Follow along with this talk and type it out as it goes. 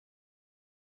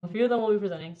A few of them will be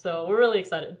presenting, so we're really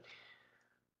excited.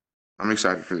 I'm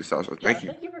excited for this also. Yeah, Thank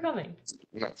you. thank you for coming.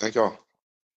 No, thank y'all.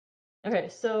 Okay,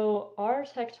 so our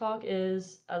tech talk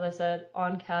is, as I said,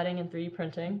 on CADing and 3D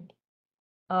printing,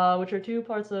 which are two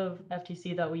parts of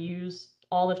FTC that we use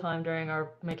all the time during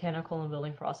our mechanical and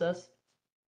building process.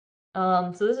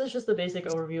 So this is just the basic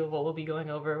overview of what we'll be going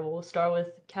over. We'll start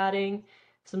with CADing,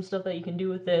 some stuff that you can do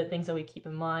with it, things that we keep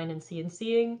in mind and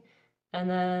CNCing, and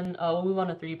then we'll move on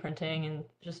to 3D printing and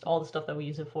just all the stuff that we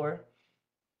use it for.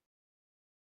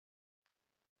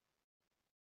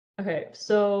 Okay,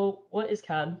 so what is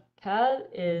CAD? CAD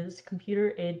is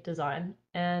computer aided design,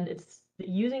 and it's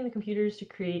using the computers to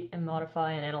create and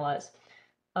modify and analyze.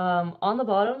 On the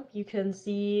bottom, you can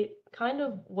see kind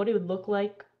of what it would look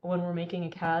like when we're making a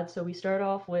CAD. So we start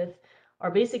off with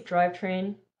our basic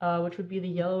drivetrain, which would be the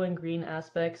yellow and green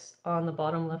aspects on the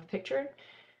bottom left picture.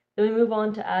 Then we move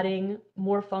on to adding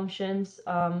more functions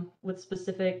with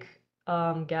specific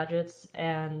gadgets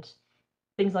and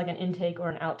things like an intake or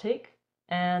an outtake.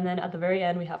 And then at the very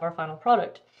end, we have our final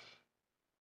product.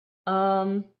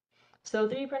 So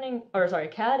 3D printing, or sorry,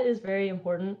 CAD is very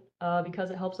important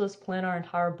because it helps us plan our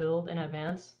entire build in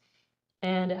advance,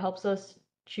 and it helps us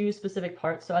choose specific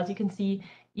parts. So as you can see,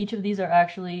 each of these are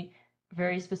actually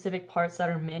very specific parts that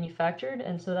are manufactured,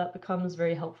 and so that becomes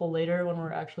very helpful later when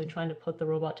we're actually trying to put the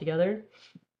robot together.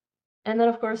 And then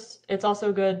of course, it's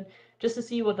also good just to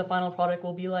see what the final product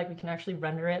will be like. We can actually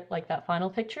render it like that final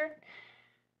picture.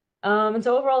 And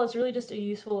so overall, it's really just a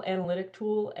useful analytic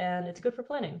tool, and it's good for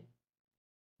planning.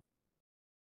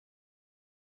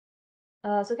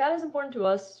 So CAD is important to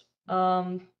us,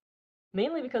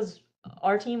 mainly because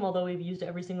our team, although we've used it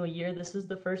every single year, this is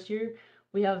the first year,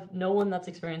 we have no one that's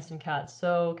experienced in CAD.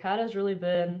 So CAD has really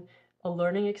been a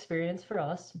learning experience for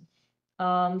us.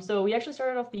 So we actually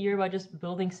started off the year by just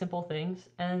building simple things,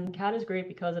 and CAD is great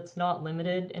because it's not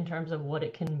limited in terms of what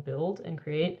it can build and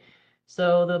create.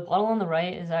 So the bottle on the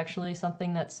right is actually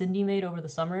something that Cindy made over the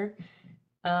summer,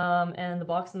 and the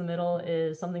box in the middle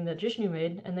is something that Jishnu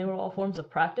made, and they were all forms of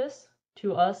practice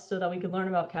to us so that we could learn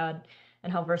about CAD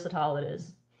and how versatile it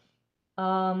is.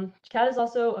 CAD is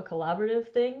also a collaborative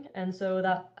thing, and so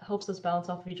that helps us bounce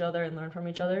off of each other and learn from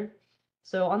each other.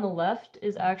 So on the left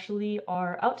is actually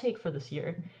our outtake for this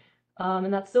year.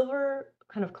 And that silver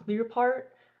kind of clear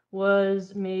part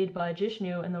was made by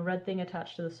Jishnu, and the red thing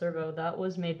attached to the servo, that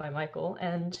was made by Michael.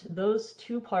 And those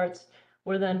two parts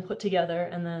were then put together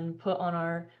and then put on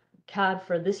our CAD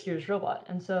for this year's robot.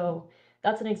 And so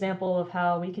that's an example of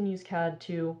how we can use CAD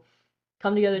to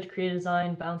come together to create a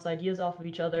design, bounce ideas off of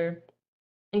each other,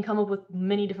 and come up with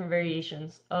many different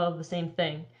variations of the same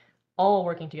thing, all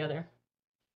working together.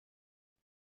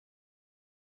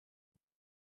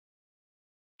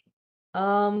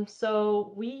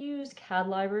 So we use CAD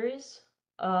libraries,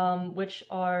 which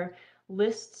are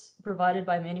lists provided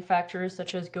by manufacturers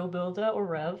such as GoBuilda or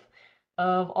Rev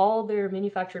of all their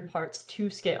manufactured parts to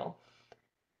scale.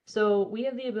 So we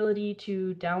have the ability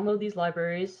to download these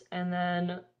libraries and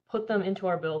then put them into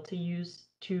our build to use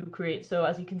to create. So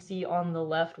as you can see on the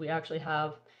left, we actually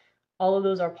have all of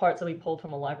those are parts that we pulled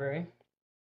from a library.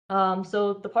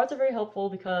 So the parts are very helpful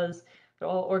because they're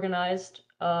all organized.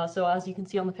 So as you can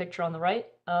see on the picture on the right,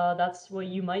 that's what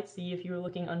you might see if you were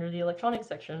looking under the electronics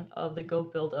section of the Go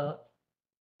Build a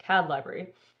CAD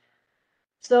library.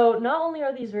 So not only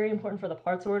are these very important for the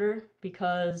parts order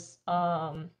because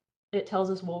it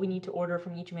tells us what we need to order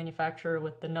from each manufacturer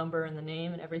with the number and the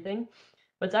name and everything,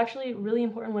 but it's actually really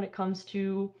important when it comes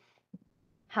to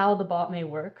how the bot may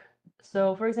work.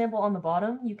 So for example, on the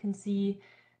bottom, you can see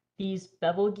these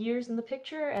bevel gears in the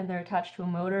picture, and they're attached to a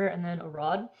motor and then a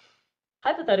rod.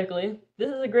 Hypothetically, this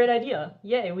is a great idea.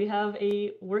 Yay, we have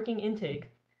a working intake.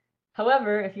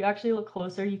 However, if you actually look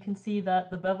closer, you can see that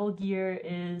the bevel gear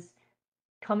is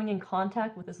coming in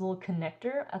contact with this little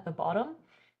connector at the bottom.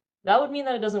 That would mean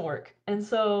that it doesn't work. And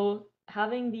so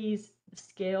having these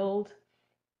scaled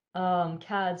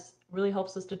CADs really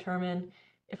helps us determine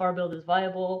if our build is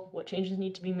viable, what changes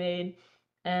need to be made,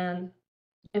 and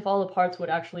if all the parts would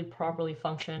actually properly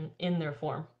function in their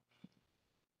form.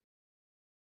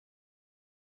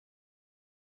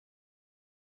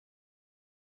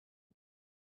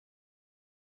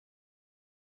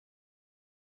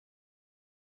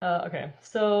 Okay,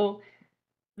 so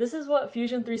this is what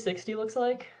Fusion 360 looks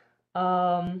like.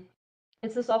 Um,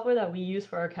 it's the software that we use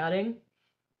for our CADing.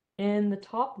 In the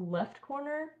top left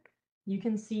corner, you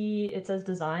can see it says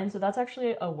design. So that's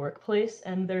actually a workplace,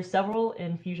 and there's several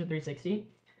in Fusion 360.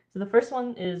 So the first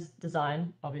one is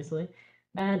design, obviously,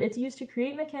 and it's used to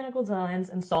create mechanical designs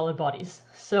and solid bodies.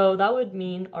 So that would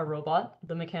mean our robot,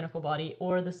 the mechanical body,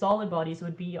 or the solid bodies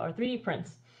would be our 3D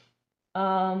prints.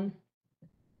 Um,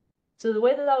 so the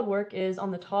way that would work is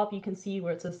on the top, you can see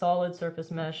where it's a solid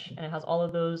surface mesh and it has all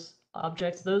of those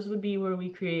objects. Those would be where we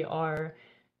create our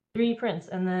 3D prints.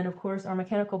 And then, of course, our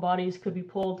mechanical bodies could be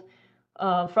pulled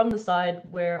from the side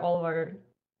where all of our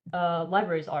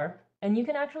libraries are. And you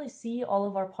can actually see all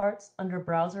of our parts under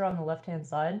browser on the left-hand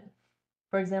side.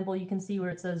 For example, you can see where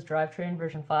it says drivetrain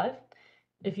version 5.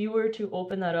 If you were to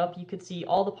open that up, you could see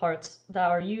all the parts that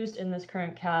are used in this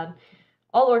current CAD,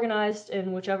 all organized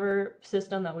in whichever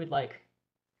system that we'd like.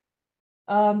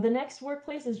 The next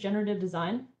workplace is generative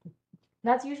design.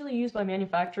 That's usually used by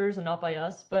manufacturers and not by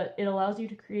us, but it allows you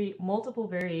to create multiple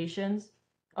variations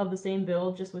of the same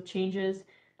build just with changes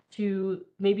to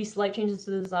maybe slight changes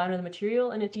to the design or the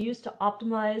material, and it's used to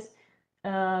optimize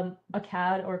a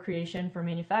CAD or creation for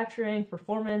manufacturing,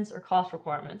 performance, or cost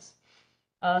requirements.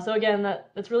 So again,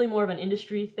 that's really more of an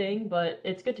industry thing, but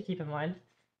it's good to keep in mind.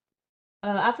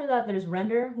 After that, there's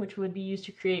render, which would be used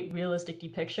to create realistic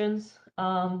depictions.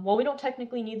 While we don't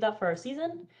technically need that for our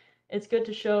season, it's good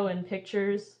to show in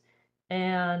pictures,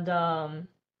 and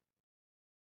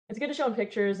it's good to show in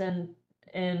pictures and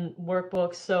in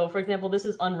workbooks. So, for example, this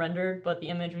is unrendered, but the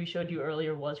image we showed you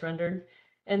earlier was rendered,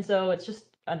 and so it's just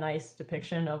a nice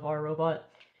depiction of our robot.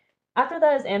 After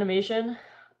that is animation.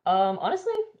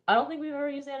 Honestly, I don't think we've ever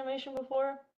used animation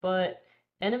before, but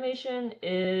animation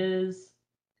is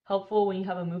helpful when you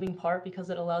have a moving part because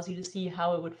it allows you to see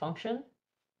how it would function.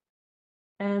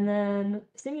 And then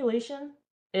simulation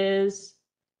is,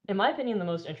 in my opinion, the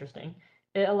most interesting.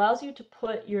 It allows you to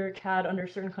put your CAD under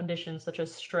certain conditions, such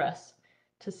as stress,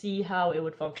 to see how it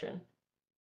would function.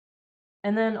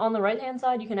 And then on the right-hand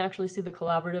side, you can actually see the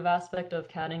collaborative aspect of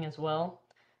CADing as well.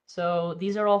 So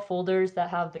these are all folders that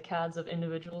have the CADs of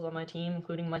individuals on my team,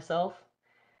 including myself.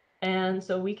 And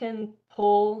so we can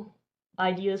pull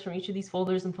ideas from each of these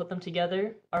folders and put them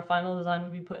together. Our final design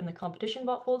would be put in the competition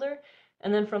bot folder.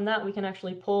 And then from that, we can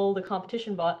actually pull the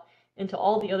competition bot into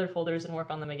all the other folders and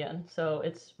work on them again. So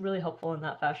it's really helpful in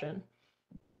that fashion.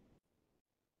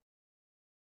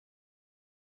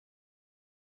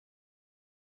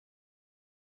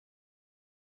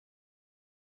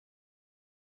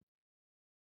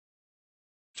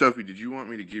 Sophie, did you want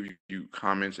me to give you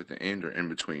comments at the end or in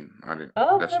between? I didn't.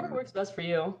 Oh, That's whatever something. works best for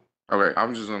you. Okay,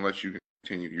 I'm just gonna let you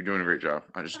continue. You're doing a great job.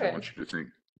 I just didn't Okay. want you to think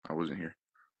I wasn't here.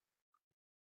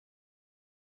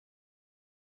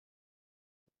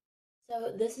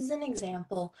 So this is an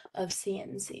example of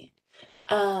CNC.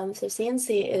 So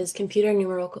CNC is computer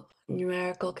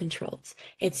numerical controls.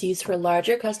 It's used for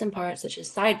larger custom parts such as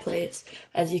side plates.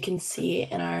 As you can see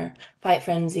in our Fight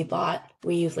Frenzy bot,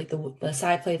 we use like the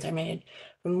side plates are made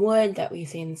from wood that we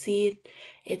CNC'd.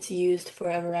 It's used for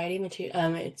a variety of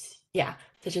material.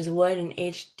 Such as wood and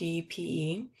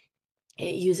HDPE.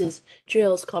 It uses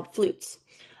drills called flutes.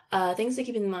 Things to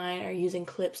keep in mind are using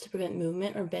clips to prevent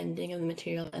movement or bending of the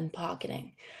material and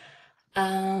pocketing.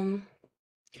 Back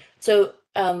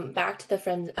to the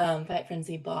Fight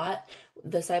Frenzy bot,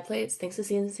 the side plates, thanks to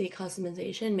CNC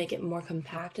customization, make it more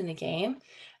compact in the game.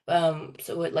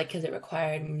 Because it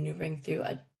required maneuvering through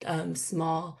a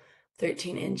small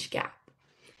 13-inch gap.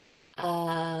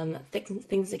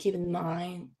 Things to keep in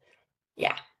mind.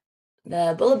 Yeah,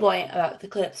 the bullet point about the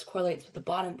clips correlates with the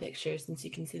bottom picture since you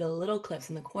can see the little clips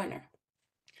in the corner.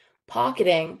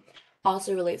 Pocketing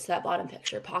also relates to that bottom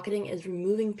picture. Pocketing is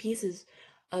removing pieces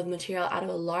of material out of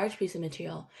a large piece of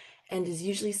material and is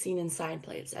usually seen in side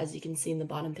plates, as you can see in the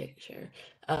bottom picture.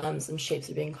 Some shapes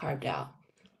are being carved out.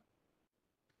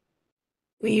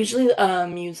 We usually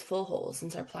use full holes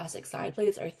since our plastic side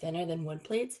plates are thinner than wood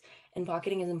plates, and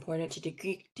pocketing is important to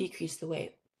decrease the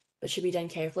weight, but should be done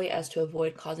carefully as to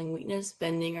avoid causing weakness,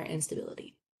 bending, or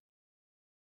instability.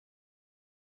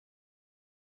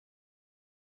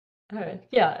 Okay,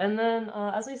 yeah, and then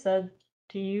as I said,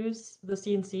 to use the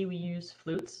CNC, we use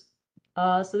flutes.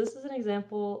 So this is an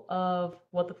example of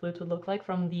what the flutes would look like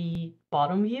from the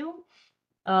bottom view.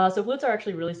 So flutes are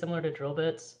actually really similar to drill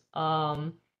bits.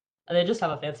 They just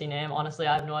have a fancy name. Honestly,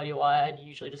 I have no idea why. I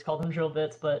usually just call them drill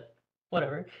bits, but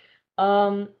whatever.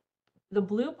 The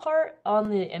blue part on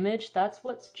the image, that's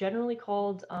what's generally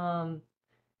called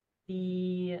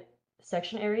the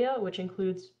section area, which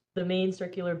includes the main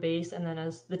circular base and then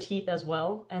as the teeth as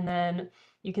well. And then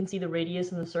you can see the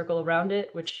radius and the circle around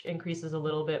it, which increases a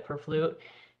little bit per flute.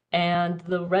 And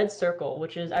the red circle,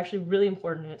 which is actually really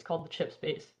important, and it's called the chip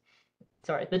space.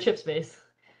 Sorry, the chip space.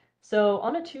 So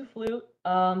on a two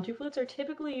flutes are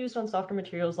typically used on softer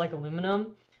materials like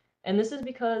aluminum, and this is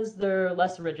because they're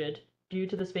less rigid due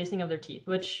to the spacing of their teeth,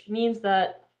 which means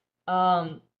that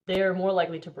they are more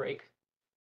likely to break.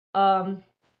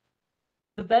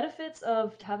 The The benefits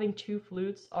of having two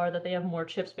flutes are that they have more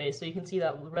chip space, so you can see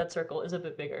that red circle is a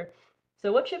bit bigger.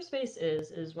 So what chip space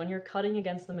is when you're cutting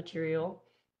against the material,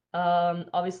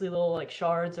 obviously little like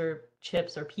shards or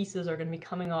chips or pieces are going to be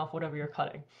coming off whatever you're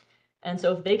cutting. And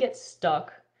so if they get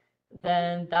stuck,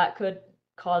 then that could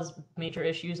cause major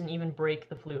issues and even break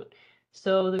the flute.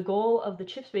 So the goal of the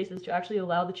chip space is to actually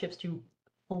allow the chips to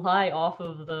fly off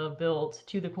of the build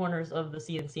to the corners of the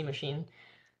CNC machine.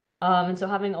 And so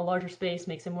having a larger space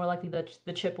makes it more likely that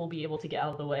the chip will be able to get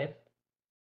out of the way.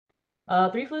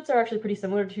 Three flutes are actually pretty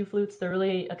similar to two flutes. They're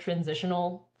really a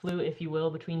transitional flute, if you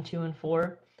will, between 2 and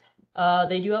 4.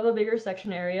 They do have a bigger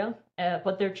section area,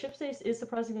 but their chip space is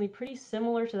surprisingly pretty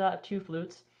similar to that of two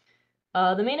flutes.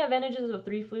 The main advantages of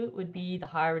three flute would be the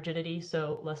higher rigidity,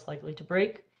 so less likely to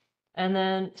break, and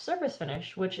then surface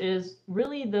finish, which is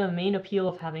really the main appeal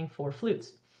of having four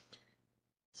flutes.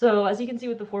 So as you can see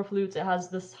with the four flutes, it has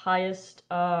this highest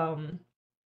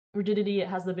rigidity, it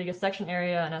has the biggest section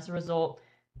area, and as a result,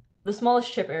 the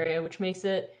smallest chip area, which makes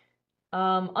it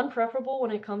unpreferable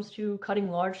when it comes to cutting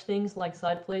large things like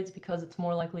side plates because it's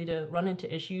more likely to run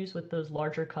into issues with those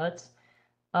larger cuts.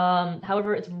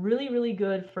 However, it's really, really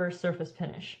good for surface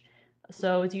finish.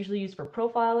 So it's usually used for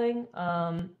profiling,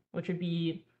 which would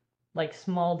be like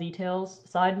small details,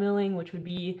 side milling, which would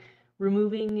be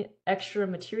removing extra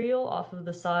material off of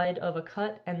the side of a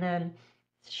cut, and then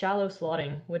shallow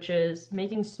slotting, which is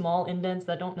making small indents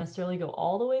that don't necessarily go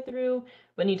all the way through,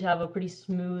 but need to have a pretty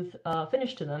smooth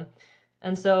finish to them.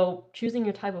 And so choosing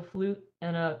your type of flute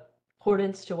and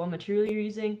accordance to what material you're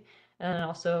using, and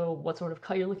also what sort of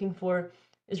cut you're looking for,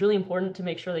 is really important to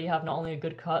make sure that you have not only a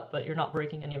good cut, but you're not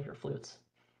breaking any of your flutes.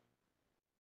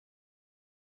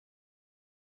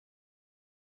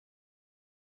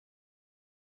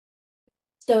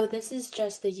 So this is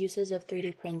just the uses of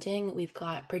 3D printing. We've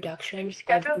got production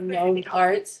of known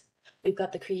parts. We've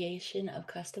got the creation of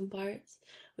custom parts.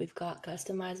 We've got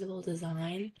customizable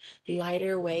design,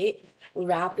 lighter weight,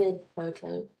 rapid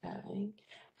prototyping,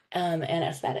 and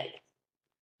aesthetic.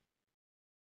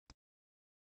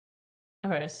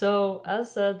 Okay, so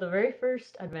as said, the very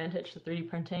first advantage to 3D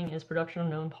printing is production of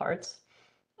known parts.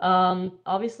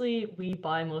 Obviously, we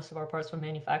buy most of our parts from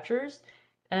manufacturers,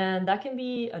 and that can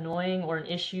be annoying or an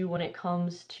issue when it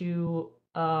comes to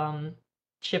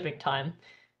shipping time.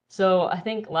 So I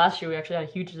think last year we actually had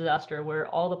a huge disaster where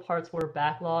all the parts were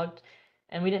backlogged,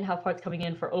 and we didn't have parts coming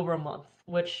in for over a month,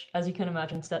 which, as you can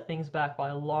imagine, set things back by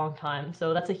a long time.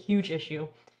 So that's a huge issue.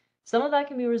 Some of that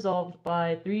can be resolved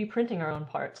by 3D printing our own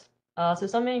parts. So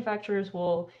some manufacturers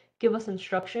will give us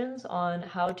instructions on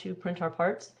how to print our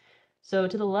parts. So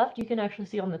to the left, you can actually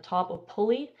see on the top a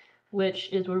pulley, which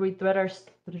is where we thread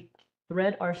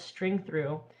our string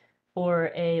through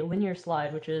for a linear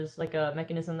slide, which is like a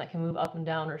mechanism that can move up and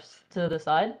down or to the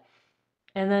side.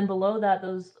 And then below that,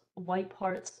 those white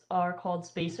parts are called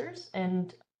spacers,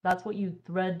 and that's what you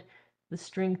thread the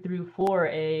string through for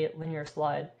a linear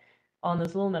slide on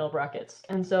those little metal brackets.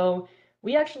 And so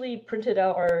we actually printed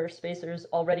out our spacers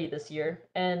already this year,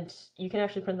 and you can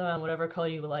actually print them on whatever color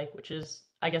you like, which is,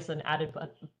 I guess, an added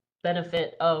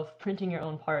benefit of printing your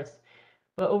own parts.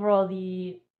 But overall,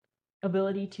 the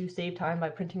ability to save time by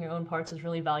printing your own parts is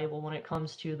really valuable when it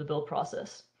comes to the build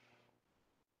process.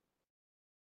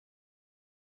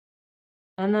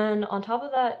 And then on top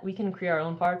of that, we can create our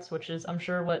own parts, which is, I'm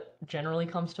sure, what generally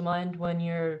comes to mind when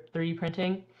you're 3D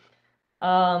printing,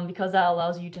 because that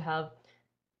allows you to have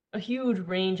a huge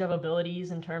range of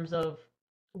abilities in terms of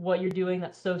what you're doing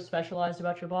that's so specialized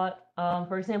about your bot.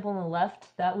 For example, on the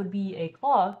left, that would be a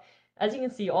claw. As you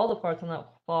can see, all the parts on that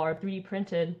claw are 3D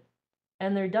printed,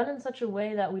 and they're done in such a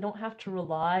way that we don't have to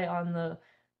rely on the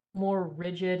more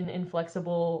rigid and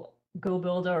inflexible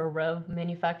GoBuilder or Rev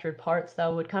manufactured parts that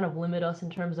would kind of limit us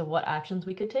in terms of what actions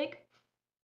we could take.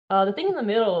 The thing in the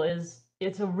middle is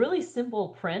it's a really simple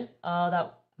print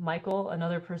that Michael,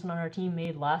 another person on our team,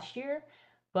 made last year,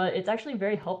 but it's actually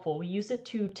very helpful. We use it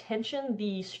to tension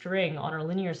the string on our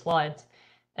linear slides,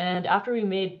 and after we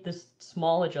made this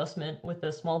small adjustment with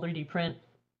the small 3D print,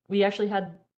 we actually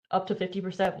had up to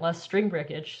 50% less string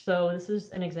breakage. So this is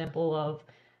an example of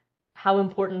how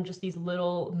important just these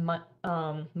little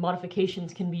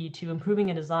modifications can be to improving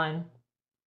a design.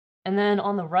 And then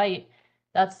on the right,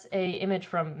 that's a image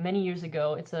from many years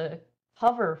ago. It's a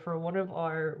cover for one of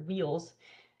our wheels.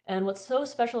 And what's so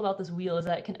special about this wheel is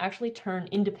that it can actually turn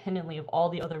independently of all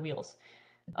the other wheels.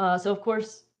 So of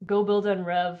course, GoBuilder and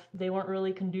Rev, they weren't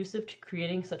really conducive to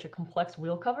creating such a complex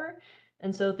wheel cover.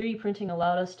 And so 3D printing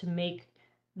allowed us to make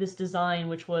this design,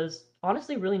 which was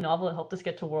honestly really novel. It helped us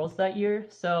get to Worlds that year.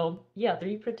 So yeah,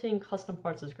 3D printing custom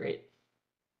parts is great.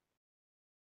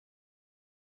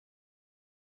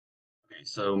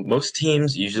 So most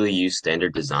teams usually use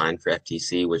standard design for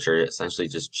FTC, which are essentially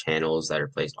just channels that are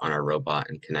placed on our robot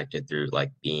and connected through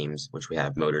like beams, which we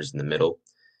have motors in the middle.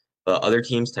 But other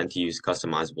teams tend to use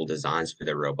customizable designs for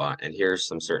their robot, and here's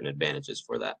some certain advantages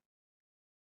for that.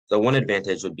 So one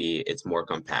advantage would be it's more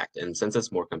compact, and since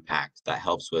it's more compact, that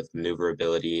helps with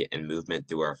maneuverability and movement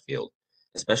through our field.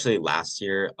 Especially last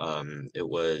year, it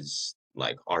was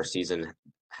like our season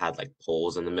had like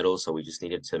poles in the middle, so we just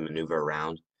needed to maneuver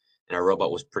around, and our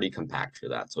robot was pretty compact for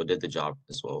that, so it did the job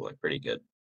as well, like pretty good.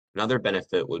 Another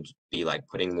benefit would be like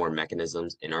putting more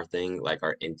mechanisms in our thing, like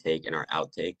our intake and our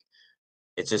outtake.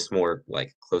 It's just more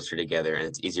like closer together, and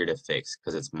it's easier to fix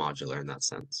because it's modular in that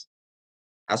sense.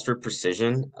 As for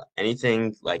precision,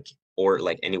 anything like or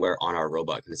like anywhere on our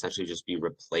robot can essentially just be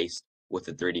replaced with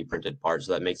a 3D printed part.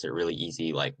 So that makes it really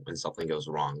easy. Like when something goes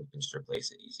wrong, we can just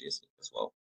replace it easiest as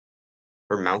well.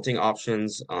 For mounting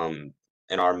options, in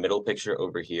our middle picture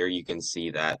over here, you can see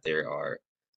that there are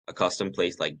a custom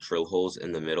placed like drill holes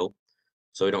in the middle.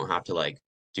 So we don't have to like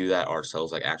do that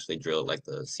ourselves, like actually drill it like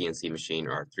the CNC machine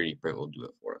or our 3D print will do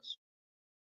it for us.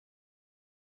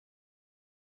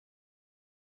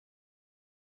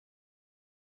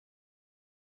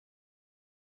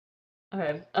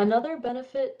 Okay, another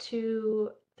benefit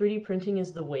to 3D printing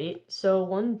is the weight. So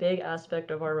one big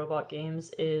aspect of our robot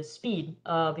games is speed,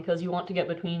 because you want to get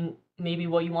between maybe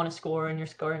what you want to score and your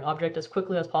scoring object as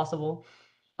quickly as possible.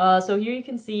 So here you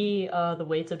can see the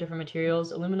weights of different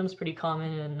materials. Aluminum is pretty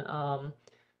common in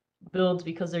builds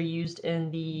because they're used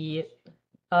in the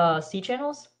C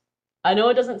channels. I know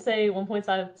it doesn't say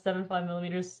 1.75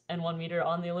 millimeters and 1 meter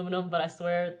on the aluminum, but I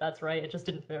swear that's right. It just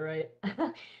didn't fit right.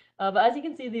 But as you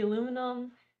can see, the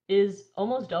aluminum is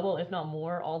almost double, if not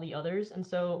more, all the others. And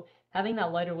so having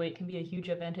that lighter weight can be a huge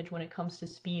advantage when it comes to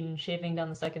speed and shaving down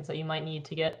the seconds that you might need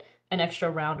to get an extra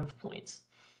round of points.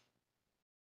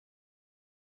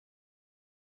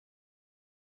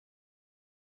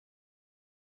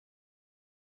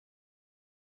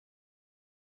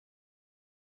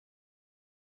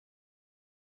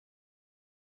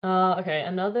 Okay,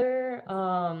 another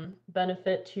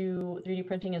benefit to 3D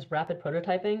printing is rapid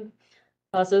prototyping.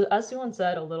 So as Suwon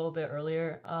said a little bit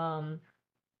earlier,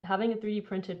 having a 3D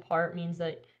printed part means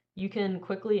that you can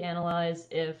quickly analyze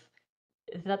if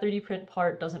that 3D print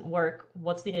part doesn't work,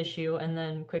 what's the issue, and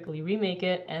then quickly remake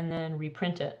it and then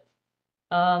reprint it.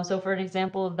 So for an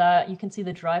example of that, you can see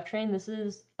the drivetrain. This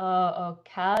is a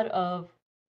CAD of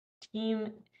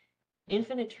Team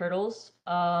Infinite Turtles.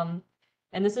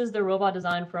 And this is the robot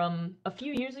design from a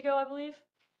few years ago, I believe.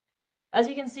 As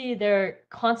you can see, they're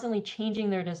constantly changing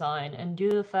their design, and due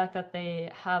to the fact that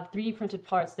they have 3D printed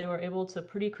parts, they were able to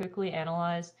pretty quickly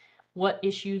analyze what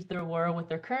issues there were with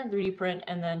their current 3D print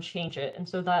and then change it. And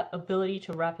so that ability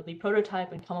to rapidly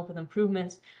prototype and come up with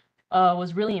improvements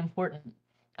was really important.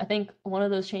 I think one of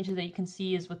those changes that you can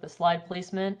see is with the slide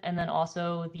placement and then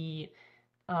also the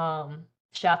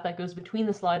shaft that goes between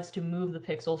the slides to move the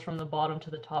pixels from the bottom to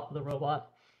the top of the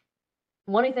robot.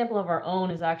 One example of our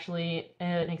own is actually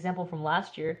an example from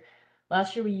last year.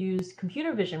 Last year we used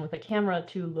computer vision with a camera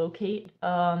to locate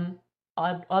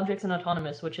objects in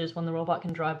autonomous, which is when the robot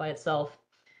can drive by itself.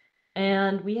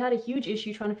 And we had a huge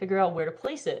issue trying to figure out where to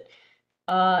place it.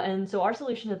 And so our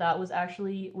solution to that was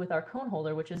actually with our cone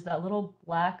holder, which is that little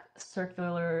black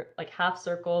circular, like half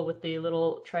circle with the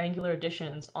little triangular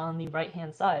additions on the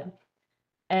right-hand side.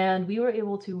 And we were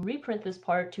able to reprint this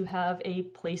part to have a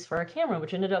place for our camera,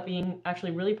 which ended up being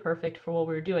actually really perfect for what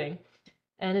we were doing.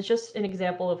 And it's just an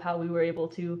example of how we were able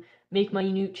to make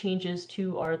minute changes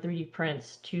to our 3D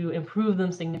prints to improve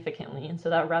them significantly. And so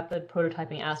that rapid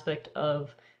prototyping aspect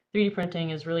of 3D printing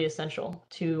is really essential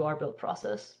to our build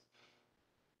process.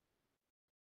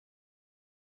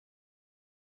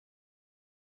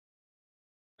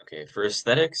 Okay, for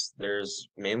aesthetics, there's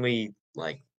mainly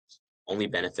like only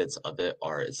benefits of it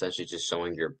are essentially just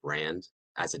showing your brand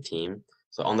as a team.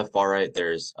 So on the far right,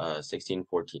 there's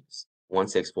 1614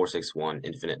 16461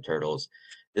 Infinite Turtles.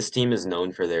 This team is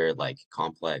known for their like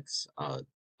complex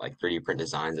like 3D print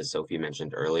designs, as Sophie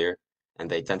mentioned earlier, and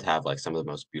they tend to have like some of the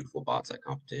most beautiful bots at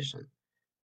competition.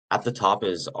 At the top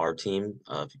is our team,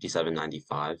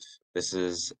 5795. This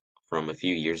is from a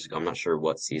few years ago. I'm not sure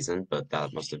what season, but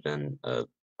that must have been a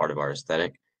part of our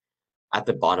aesthetic. At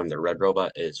the bottom, the red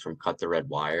robot is from Cut the Red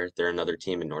Wire. They're another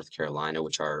team in North Carolina,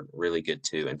 which are really good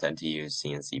too and tend to use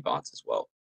CNC bots as well.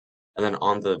 And then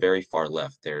on the very far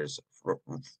left, there's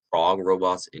Frog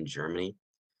robots in Germany.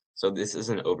 So this is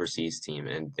an overseas team,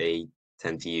 and they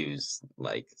tend to use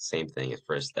like same thing as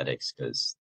for aesthetics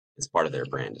because it's part of their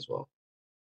brand as well.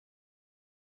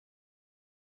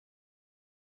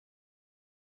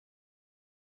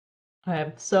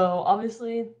 Okay, so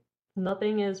obviously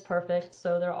nothing is perfect,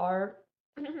 so there are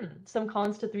some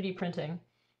cons to 3D printing.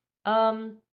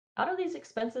 Out of these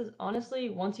expenses, honestly,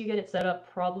 once you get it set up,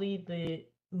 probably the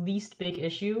least big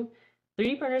issue.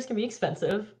 3D printers can be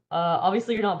expensive.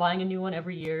 Obviously, you're not buying a new one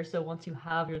every year, so once you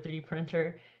have your 3D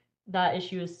printer, that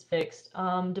issue is fixed.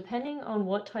 Depending on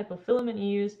what type of filament you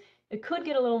use, it could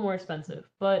get a little more expensive,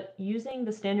 but using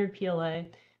the standard PLA,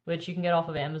 which you can get off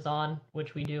of Amazon,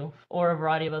 which we do, or a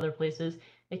variety of other places,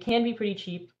 it can be pretty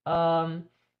cheap.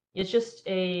 It's just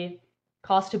a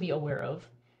cost to be aware of.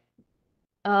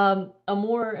 A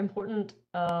more important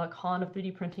con of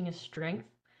 3D printing is strength.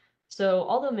 So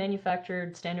all the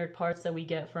manufactured standard parts that we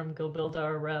get from GoBuilda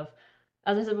or Rev,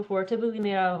 as I said before, are typically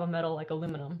made out of a metal like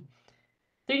aluminum.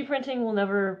 3D printing will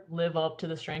never live up to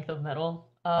the strength of metal.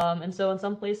 And so in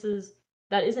some places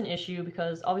that is an issue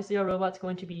because obviously our robot's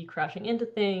going to be crashing into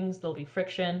things, there'll be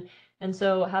friction. And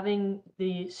so having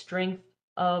the strength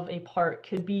of a part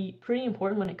could be pretty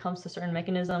important when it comes to certain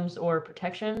mechanisms or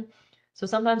protection. So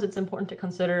sometimes it's important to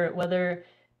consider whether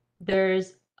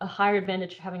there's a higher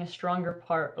advantage having a stronger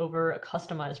part over a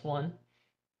customized one.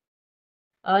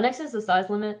 Next is the size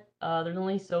limit. There's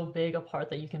only so big a part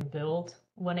that you can build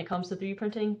when it comes to 3D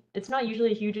printing. It's not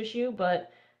usually a huge issue,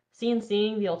 but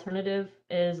CNCing, the alternative,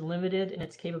 is limited in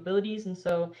its capabilities, and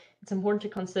so it's important to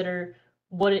consider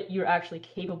what you're actually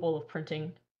capable of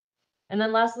printing. And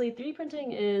then lastly, 3D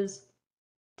printing is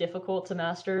difficult to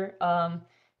master.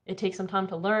 It takes some time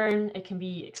to learn. It can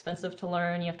be expensive to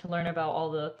learn. You have to learn about all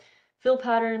the fill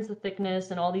patterns, the thickness,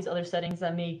 and all these other settings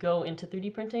that may go into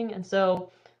 3D printing. And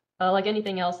so, like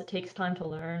anything else, it takes time to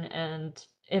learn, and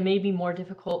it may be more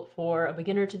difficult for a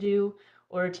beginner to do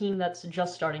or a team that's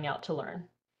just starting out to learn.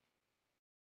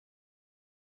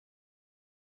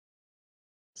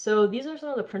 So these are some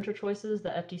of the printer choices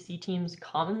that FTC teams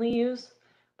commonly use.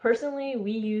 Personally,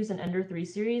 we use an Ender 3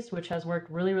 series, which has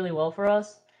worked really, really well for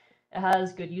us. It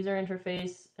has good user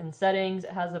interface and settings.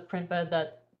 It has a print bed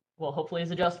that, well, hopefully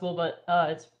is adjustable, but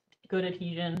it's good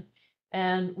adhesion.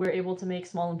 And we're able to make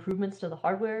small improvements to the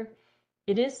hardware.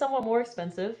 It is somewhat more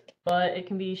expensive, but it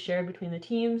can be shared between the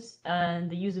teams,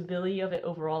 and the usability of it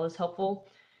overall is helpful.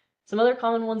 Some other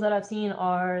common ones that I've seen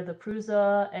are the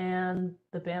Prusa and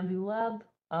the Bamboo Lab.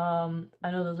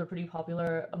 I know those are pretty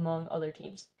popular among other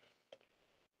teams.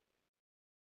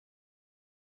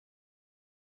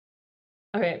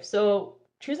 Okay, so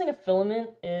choosing a filament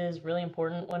is really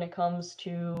important when it comes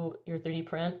to your 3D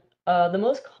print. The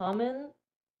most common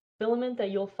filament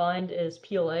that you'll find is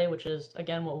PLA, which is,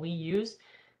 again, what we use.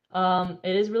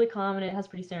 It is really common. It has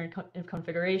pretty standard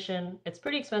configuration. It's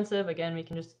pretty expensive. Again, we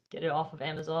can just get it off of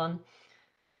Amazon.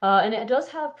 And it does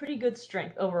have pretty good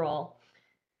strength overall.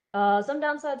 Some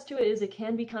downsides to it is it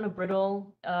can be kind of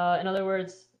brittle. In other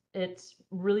words, it's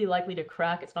really likely to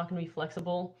crack. It's not going to be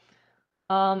flexible.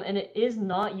 And it is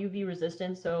not UV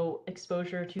resistant, so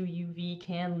exposure to UV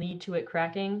can lead to it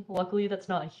cracking. Luckily, that's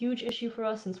not a huge issue for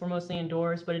us since we're mostly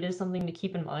indoors, but it is something to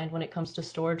keep in mind when it comes to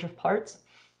storage of parts.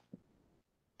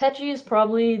 PETG is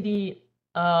probably the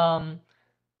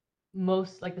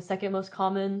the second most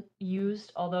common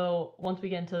used, although once we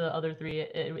get into the other three,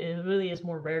 it really is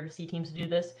more rare to see teams do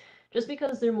this, just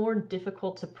because they're more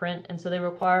difficult to print, and so they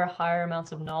require higher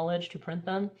amounts of knowledge to print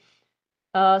them.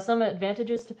 Some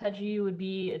advantages to PETG would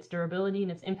be its durability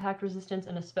and its impact resistance,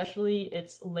 and especially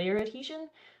its layer adhesion,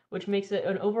 which makes it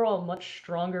an overall much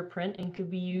stronger print and could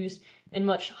be used in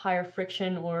much higher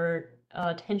friction or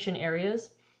tension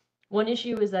areas. One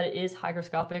issue is that it is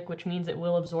hygroscopic, which means it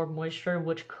will absorb moisture,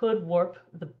 which could warp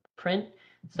the print.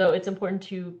 So it's important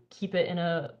to keep it in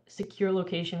a secure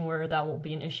location where that won't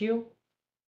be an issue.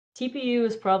 TPU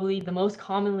is probably the most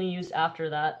commonly used after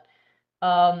that.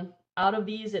 Out of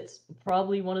these, it's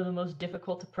probably one of the most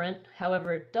difficult to print.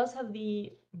 However, it does have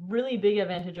the really big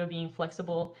advantage of being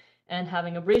flexible and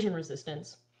having abrasion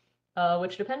resistance,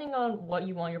 which, depending on what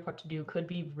you want your part to do, could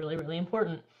be really, really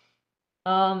important.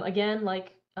 Again,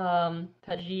 like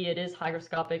PETG, it is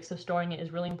hygroscopic, so storing it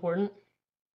is really important.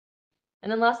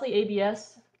 And then lastly,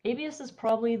 ABS. ABS is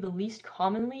probably the least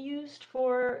commonly used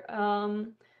for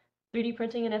 3D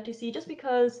printing in FTC, just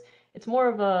because it's more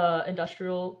of a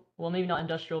industrial, well, maybe not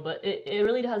industrial, but it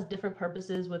really has different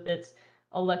purposes with its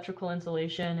electrical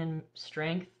insulation and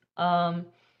strength.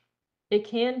 It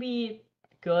can be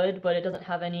good, but it doesn't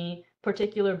have any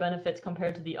particular benefits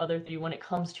compared to the other three when it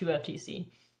comes to FTC.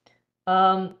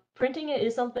 Printing it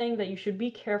is something that you should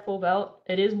be careful about.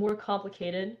 It is more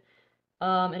complicated,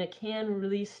 and it can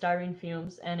release styrene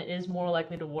fumes, and it is more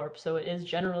likely to warp, so it is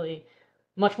generally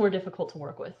much more difficult to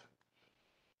work with.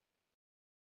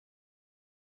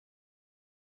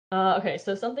 Okay,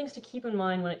 so some things to keep in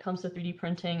mind when it comes to 3D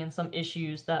printing and some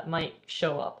issues that might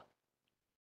show up.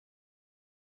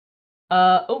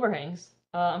 Overhangs.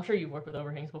 I'm sure you've worked with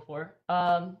overhangs before.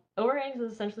 Overhangs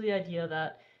is essentially the idea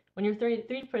that when you're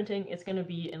 3D printing, it's going to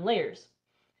be in layers.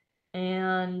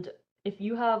 And if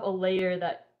you have a layer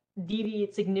that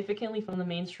deviates significantly from the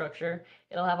main structure,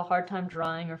 it'll have a hard time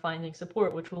drying or finding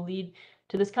support, which will lead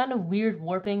to this kind of weird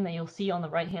warping that you'll see on the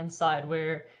right-hand side,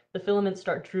 where the filaments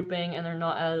start drooping and they're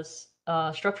not as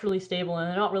structurally stable and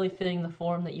they're not really fitting the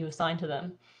form that you assign to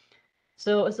them.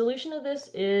 So a solution to this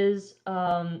is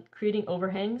creating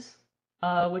overhangs,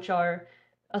 which are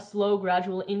a slow,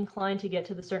 gradual incline to get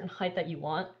to the certain height that you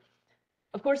want.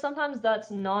 Of course, sometimes that's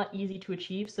not easy to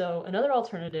achieve, so another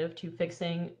alternative to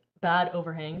fixing bad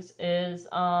overhangs is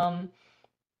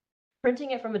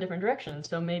printing it from a different direction.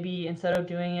 So maybe instead of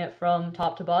doing it from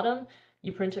top to bottom,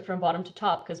 you print it from bottom to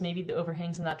top, because maybe the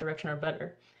overhangs in that direction are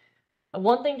better.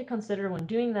 One thing to consider when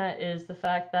doing that is the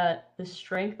fact that the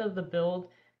strength of the build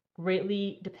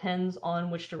greatly depends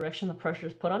on which direction the pressure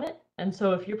is put on it. And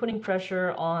so if you're putting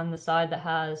pressure on the side that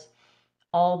has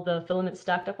all the filaments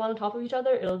stacked up on top of each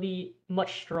other, it'll be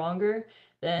much stronger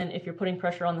than if you're putting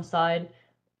pressure on the side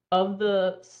of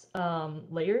the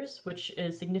layers, which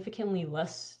is significantly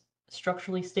less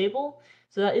structurally stable.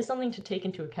 So that is something to take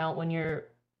into account when you're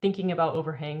thinking about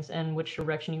overhangs and which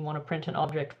direction you want to print an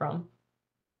object from.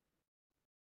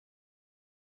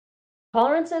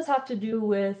 Tolerances have to do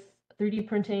with 3D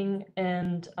printing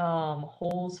and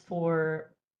holes for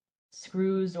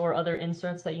screws or other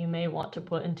inserts that you may want to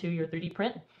put into your 3D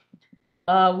print.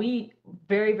 We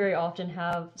very, very often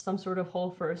have some sort of hole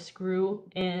for a screw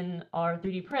in our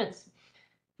 3D prints.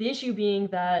 The issue being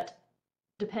that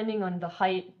depending on the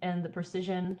height and the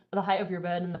precision, the height of your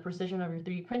bed and the precision of your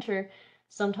 3D printer,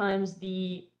 sometimes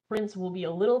the prints will be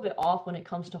a little bit off when it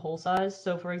comes to hole size.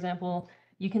 So for example,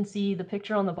 you can see the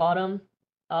picture on the bottom.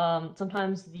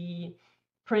 Sometimes the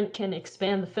print can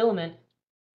expand the filament,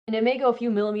 and it may go a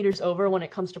few millimeters over when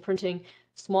it comes to printing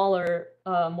smaller,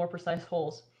 more precise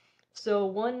holes. So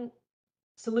one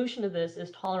solution to this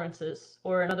is tolerances,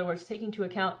 or in other words, taking into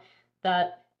account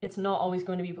that it's not always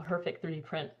going to be a perfect 3D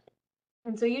print.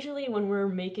 And so usually when we're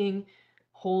making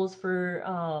holes for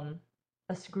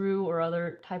a screw or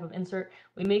other type of insert,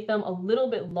 we make them a little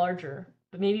bit larger,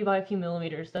 but maybe by a few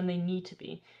millimeters than they need to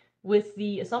be, with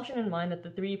the assumption in mind that the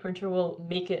 3D printer will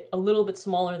make it a little bit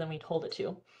smaller than we told it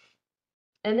to.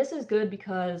 And this is good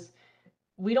because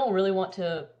we don't really want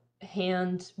to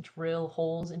hand drill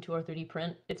holes into our 3D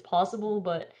print. It's possible,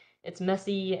 but it's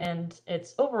messy and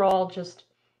it's overall just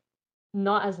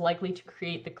not as likely to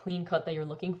create the clean cut that you're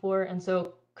looking for. And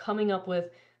so coming up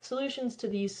with solutions to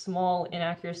these small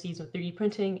inaccuracies with 3D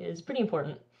printing is pretty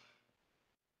important.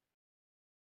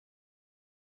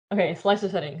 Okay, slicer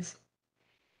settings.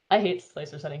 I hate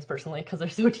slicer settings personally because they're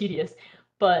so tedious,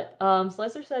 but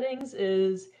slicer settings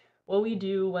is what we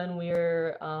do when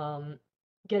we're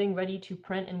getting ready to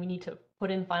print and we need to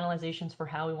put in finalizations for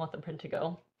how we want the print to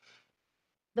go.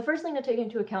 The first thing to take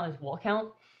into account is wall count.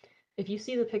 If you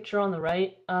see the picture on the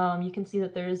right, you can see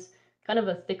that there's kind of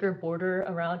a thicker border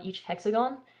around each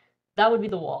hexagon. That would be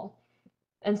the wall.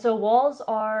 And so walls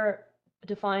are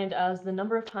defined as the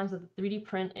number of times that the 3D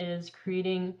print is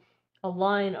creating a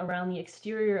line around the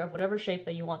exterior of whatever shape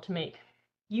that you want to make.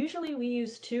 Usually we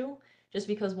use 2, just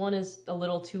because 1 is a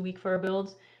little too weak for our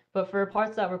builds, but for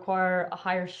parts that require a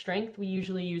higher strength, we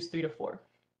usually use 3 to 4.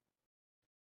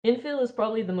 Infill is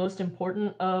probably the most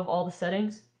important of all the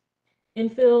settings.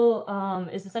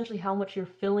 Infill is essentially how much you're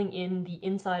filling in the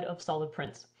inside of solid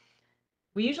prints.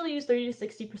 We usually use 30 to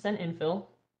 60% infill,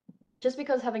 just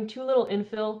because having too little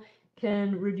infill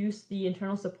can reduce the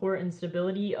internal support and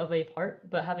stability of a part,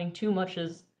 but having too much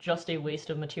is just a waste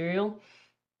of material.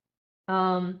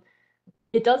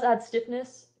 It does add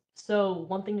stiffness, so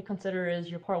one thing to consider is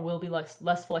your part will be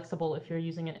less flexible if you're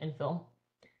using an infill.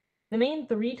 The main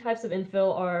 3 types of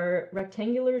infill are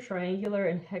rectangular, triangular,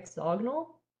 and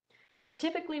hexagonal.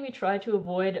 Typically, we try to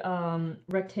avoid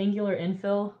rectangular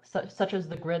infill, such as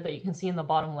the grid that you can see in the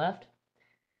bottom left.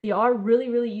 They are really,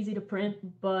 really easy to print,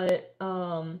 but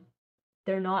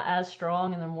they're not as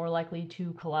strong and they're more likely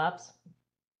to collapse.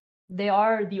 They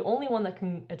are the only one that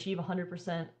can achieve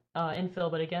 100%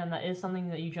 infill, but again, that is something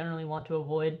that you generally want to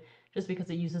avoid just because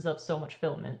it uses up so much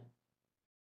filament.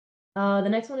 The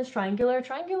next one is triangular.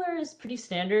 Triangular is pretty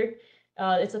standard.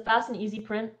 It's a fast and easy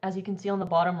print, as you can see on the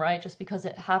bottom right, just because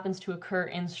it happens to occur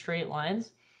in straight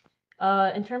lines.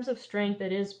 In terms of strength,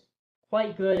 it is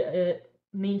quite good at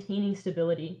maintaining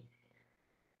stability.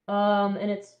 And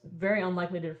it's very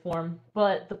unlikely to deform,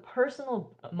 but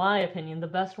my opinion, the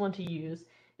best one to use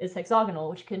is hexagonal,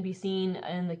 which can be seen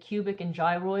in the cubic and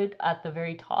gyroid at the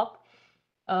very top.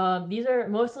 These are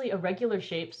mostly irregular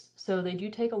shapes, so they do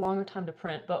take a longer time to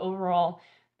print, but overall,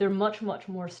 they're much, much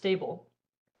more stable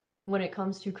when it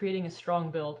comes to creating a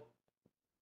strong build.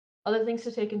 Other things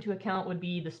to take into account would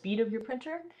be the speed of your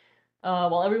printer.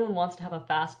 While everyone wants to have a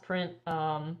fast print,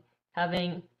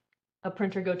 having a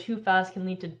printer go too fast can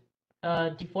lead to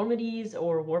deformities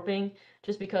or warping,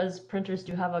 just because printers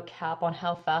do have a cap on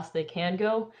how fast they can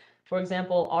go. For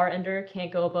example, our ender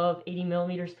can't go above 80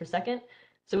 millimeters per second,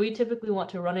 so we typically want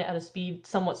to run it at a speed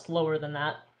somewhat slower than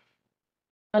that.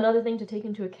 Another thing to take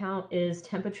into account is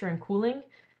temperature and cooling.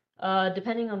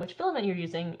 Depending on which filament you're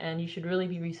using, and you should really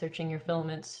be researching your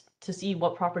filaments to see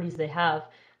what properties they have.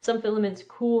 Some filaments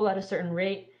cool at a certain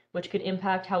rate, which could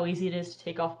impact how easy it is to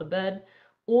take off the bed,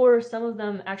 or some of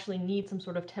them actually need some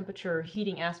sort of temperature or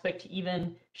heating aspect to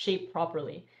even shape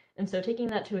properly. And so taking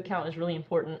that into account is really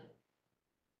important.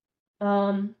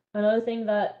 Another thing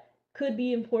that could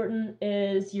be important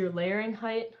is your layering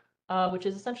height, which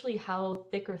is essentially how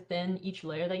thick or thin each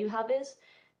layer that you have is.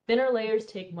 Thinner layers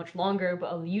take much longer,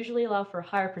 but usually allow for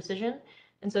higher precision.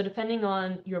 And so depending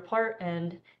on your part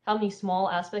and how many small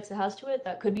aspects it has to it,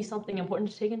 that could be something important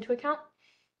to take into account.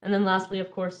 And then lastly,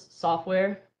 of course,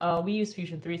 software. We use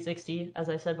Fusion 360, as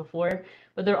I said before,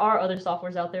 but there are other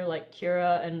softwares out there like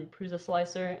Cura and Prusa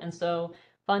Slicer, and so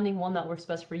finding one that works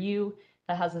best for you,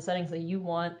 that has the settings that you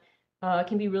want,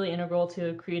 can be really integral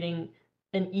to creating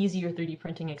an easier 3D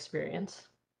printing experience.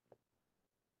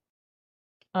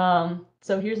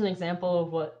 So here's an example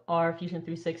of what our Fusion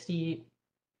 360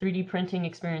 3D printing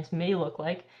experience may look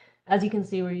like. As you can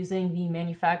see, we're using the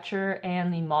manufacturer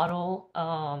and the model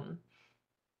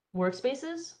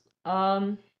workspaces.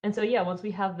 And so yeah, once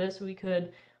we have this, we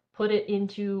could put it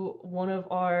into one of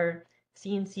our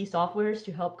CNC softwares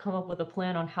to help come up with a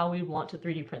plan on how we want to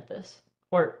 3D print this.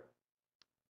 Or,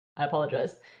 I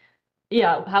apologize.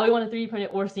 Yeah, how we want to 3D print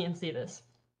it or CNC this.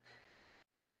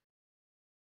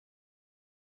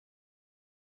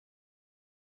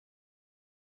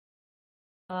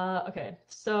 Okay,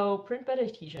 so print bed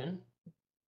adhesion.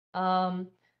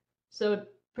 So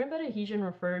print bed adhesion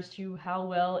refers to how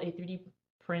well a 3D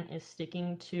print is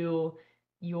sticking to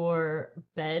your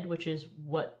bed, which is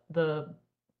what the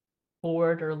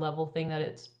board or level thing that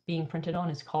it's being printed on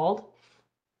is called.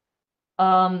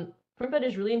 Print bed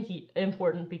is really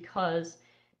important because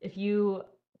if you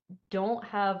don't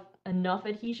have enough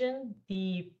adhesion,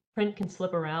 the print can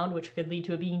slip around, which could lead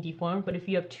to it being deformed. But if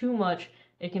you have too much,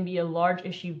 it can be a large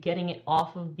issue getting it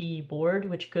off of the board,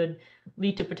 which could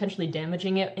lead to potentially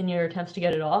damaging it in your attempts to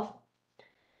get it off.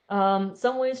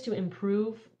 Some ways to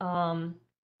improve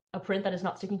a print that is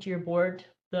not sticking to your board.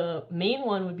 The main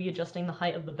one would be adjusting the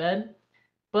height of the bed.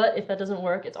 But if that doesn't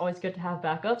work, it's always good to have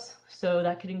backups. So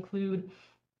that could include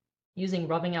using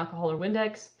rubbing alcohol or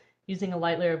Windex, using a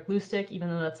light layer of glue stick, even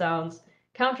though that sounds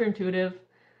counterintuitive,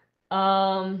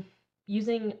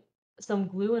 using some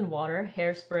glue and water,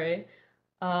 hairspray,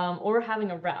 or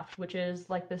having a raft, which is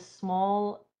like this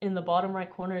small, in the bottom right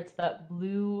corner, it's that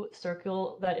blue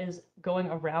circle that is going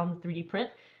around the 3D print,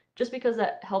 just because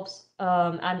that helps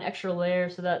add an extra layer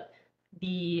so that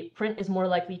the print is more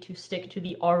likely to stick to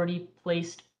the already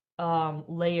placed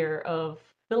layer of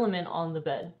filament on the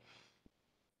bed.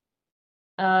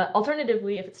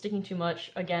 Alternatively, if it's sticking too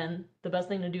much, again, the best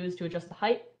thing to do is to adjust the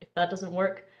height. If that doesn't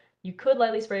work, you could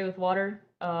lightly spray with water.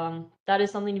 That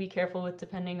is something to be careful with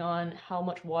depending on how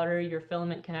much water your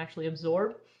filament can actually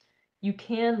absorb. You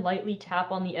can lightly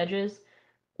tap on the edges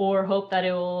or hope that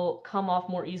it will come off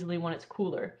more easily when it's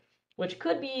cooler, which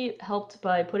could be helped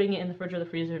by putting it in the fridge or the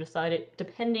freezer to side it,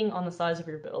 depending on the size of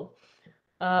your build.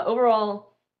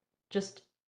 Overall, just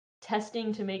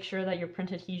testing to make sure that your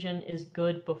print adhesion is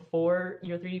good before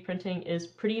your 3D printing is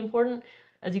pretty important.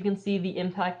 As you can see, the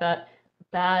impact that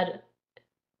bad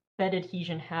bed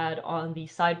adhesion had on the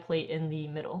side plate in the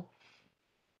middle.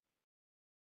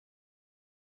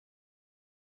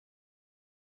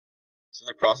 So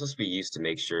the process we use to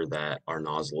make sure that our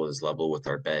nozzle is level with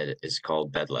our bed is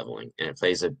called bed leveling, and it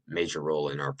plays a major role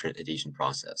in our print adhesion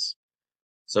process.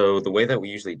 So the way that we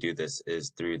usually do this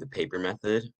is through the paper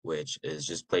method, which is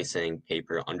just placing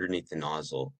paper underneath the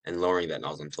nozzle and lowering that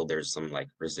nozzle until there's some like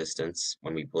resistance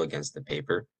when we pull against the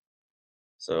paper.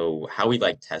 So how we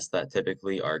like test that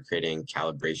typically are creating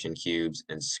calibration cubes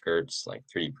and skirts, like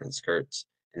 3D print skirts,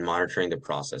 and monitoring the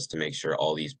process to make sure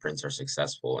all these prints are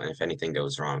successful. And if anything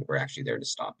goes wrong, we're actually there to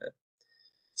stop it.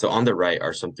 So on the right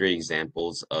are some 3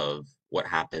 examples of what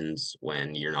happens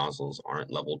when your nozzles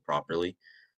aren't leveled properly.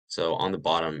 So on the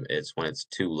bottom, it's when it's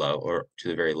too low, or to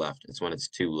the very left, it's when it's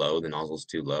too low, the nozzle's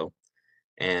too low.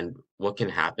 And what can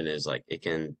happen is like it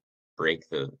can break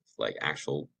the like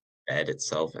actual bed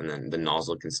itself, and then the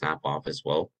nozzle can snap off as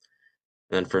well.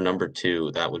 And then for number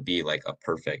two, that would be like a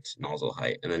perfect nozzle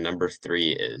height. And then number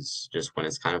three is just when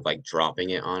it's kind of like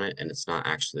dropping it on it and it's not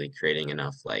actually creating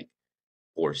enough like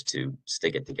force to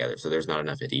stick it together. So there's not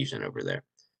enough adhesion over there.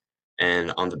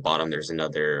 And on the bottom, there's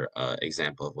another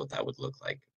example of what that would look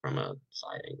like from a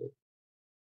side angle.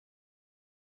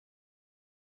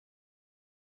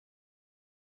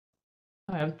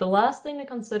 Alright, the last thing to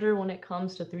consider when it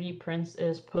comes to 3D prints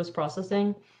is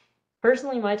post-processing.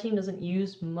 Personally, my team doesn't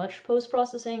use much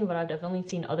post-processing, but I've definitely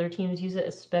seen other teams use it,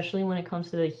 especially when it comes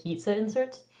to the heat set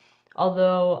inserts.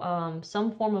 Although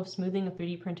some form of smoothing of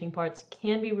 3D printing parts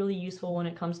can be really useful when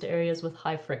it comes to areas with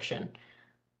high friction.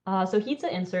 So heat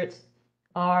set inserts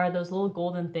are those little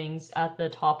golden things at the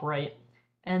top right,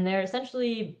 and they're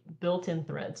essentially built-in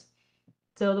threads.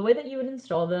 So the way that you would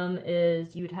install them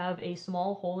is you'd have a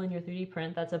small hole in your 3D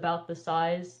print that's about the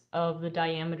size of the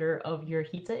diameter of your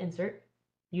heat set insert.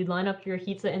 You'd line up your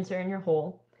heat set insert in your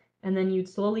hole, and then you'd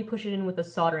slowly push it in with a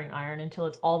soldering iron until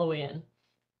it's all the way in.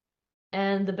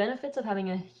 And the benefits of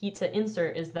having a heat set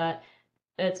insert is that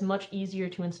it's much easier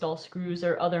to install screws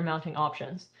or other mounting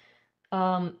options.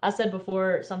 As said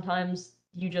before, sometimes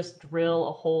you just drill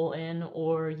a hole in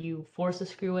or you force a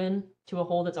screw in to a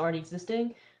hole that's already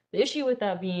existing. The issue with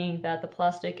that being that the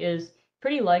plastic is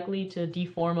pretty likely to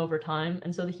deform over time,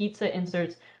 and so the heat set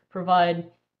inserts provide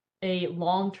a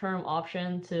long-term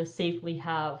option to safely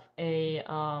have a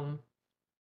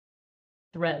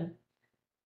thread.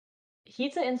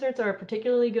 Heat set inserts are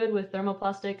particularly good with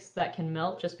thermoplastics that can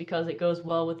melt just because it goes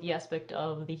well with the aspect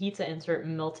of the heat set insert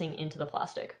melting into the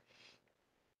plastic.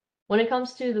 When it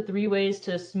comes to the 3 ways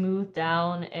to smooth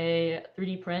down a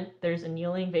 3D print, there's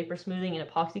annealing, vapor smoothing, and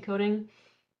epoxy coating.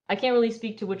 I can't really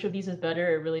speak to which of these is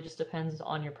better, it really just depends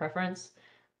on your preference.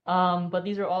 But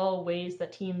these are all ways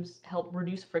that teams help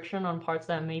reduce friction on parts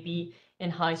that may be in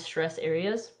high stress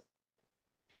areas.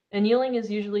 Annealing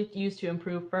is usually used to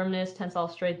improve firmness, tensile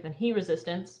strength, and heat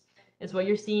resistance. It's what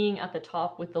you're seeing at the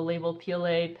top with the labeled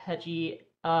PLA, PEGI,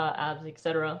 abs,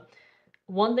 etc.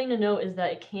 One thing to note is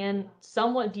that it can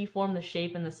somewhat deform the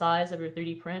shape and the size of your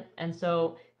 3D print, and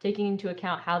so taking into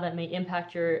account how that may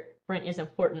impact your print is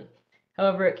important.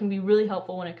 However, it can be really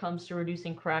helpful when it comes to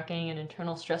reducing cracking and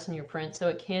internal stress in your print, so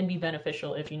it can be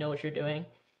beneficial if you know what you're doing.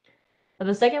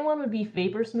 The second one would be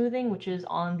vapor smoothing, which is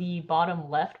on the bottom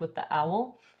left with the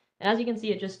owl. And as you can see,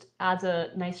 it just adds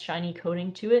a nice shiny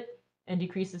coating to it and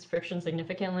decreases friction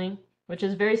significantly, which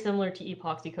is very similar to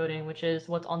epoxy coating, which is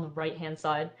what's on the right-hand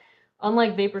side.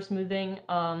 Unlike vapor smoothing,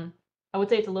 I would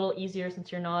say it's a little easier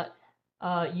since you're not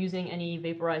using any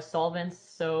vaporized solvents,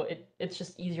 so it's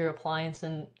just easier appliance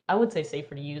and I would say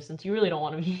safer to use since you really don't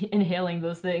want to be inhaling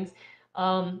those things.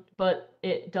 But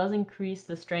it does increase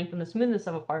the strength and the smoothness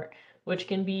of a part, which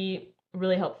can be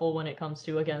really helpful when it comes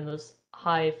to, again, those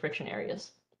high friction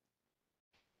areas.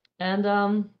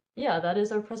 And yeah, that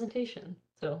is our presentation.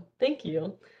 So thank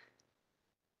you.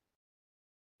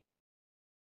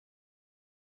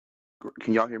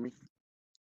 Can y'all hear me?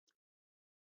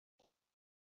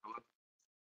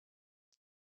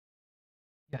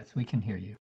 Yes, we can hear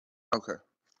you. Okay.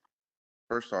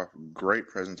 First off, great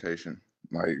presentation.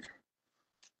 Like,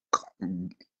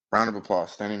 round of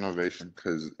applause, standing ovation,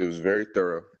 because it was very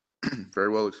thorough, very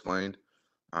well explained.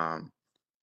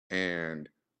 And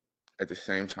at the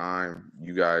same time,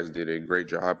 you guys did a great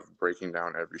job of breaking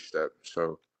down every step.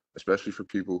 So, especially for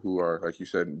people who are, like you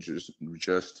said,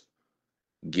 just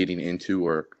getting into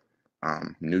or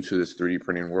new to this 3D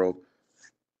printing world,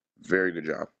 very good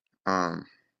job.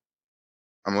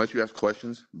 I'm gonna let you ask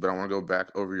questions, but I want to go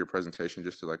back over your presentation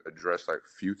just to like address like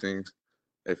a few things.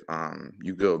 If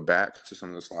you go back to some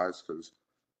of the slides, because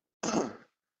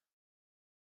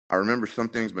I remember some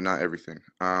things, but not everything.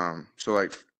 So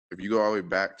like if you go all the way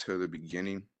back to the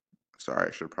beginning, sorry,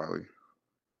 I should have probably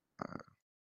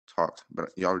talked, but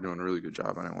y'all are doing a really good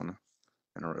job. I didn't want to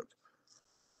interrupt.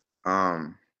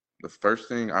 The first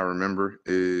thing I remember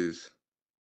is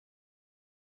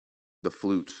the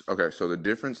flutes. Okay, so the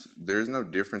difference, there's no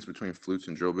difference between flutes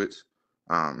and drill bits.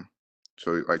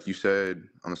 So like you said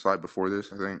on the slide before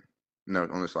this, I think, no,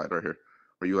 on the slide right here,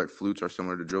 where you like flutes are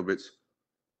similar to drill bits.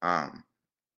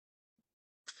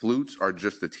 Flutes are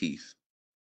just the teeth.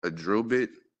 A drill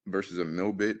bit versus a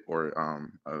mill bit, or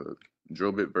a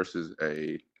drill bit versus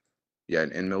an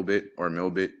end mill bit or a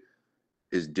mill bit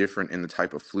is different in the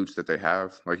type of flutes that they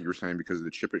have, like you were saying, because of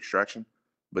the chip extraction.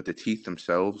 But the teeth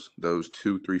themselves, those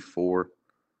 2, 3, 4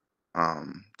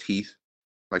 teeth,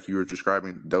 like you were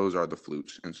describing, those are the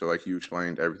flutes. And so, like you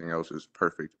explained, everything else is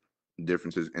perfect.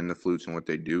 Differences in the flutes and what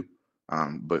they do.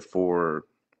 But for,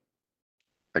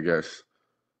 I guess,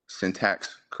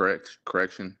 syntax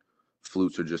correction,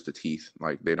 flutes are just the teeth.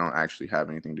 Like they don't actually have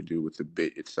anything to do with the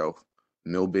bit itself.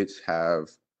 Mill bits have,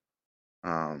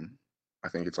 I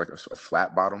think it's like a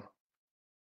flat bottom,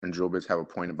 and drill bits have a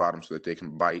pointed bottom so that they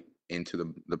can bite into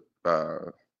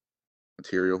the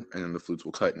material, and then the flutes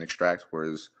will cut and extract.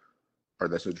 Or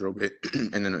that's a drill bit,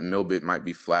 and then a mill bit might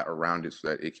be flat or rounded so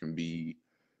that it can be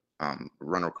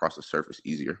run across the surface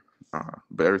easier.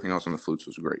 But everything else on the flutes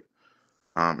was great.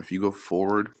 If you go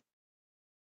forward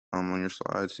on your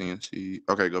slide, CNC.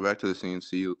 Okay, go back to the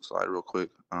CNC slide real quick.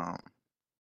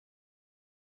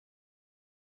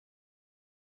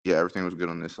 Yeah, everything was good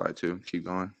on this slide too. Keep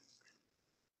going.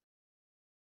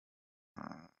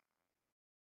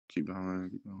 Keep going.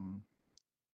 Keep going.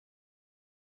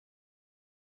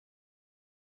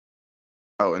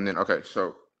 Oh, and then okay,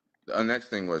 so the next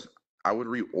thing was I would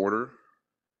reorder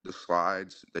the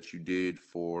slides that you did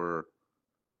for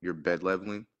your bed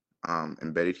leveling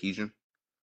and bed adhesion.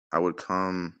 I would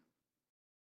come,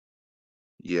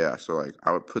 yeah, so like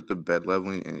I would put the bed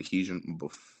leveling and adhesion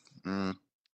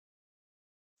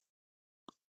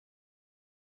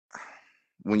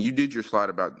when you did your slide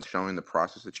about showing the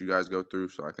process that you guys go through,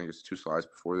 so I think it's 2 slides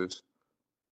before this.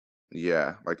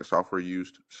 Yeah, like the software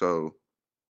used. So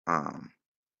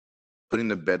putting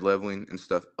the bed leveling and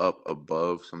stuff up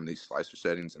above some of these slicer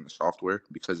settings in the software,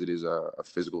 because it is a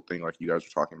physical thing like you guys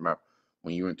were talking about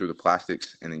when you went through the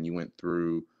plastics and then you went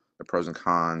through the pros and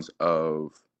cons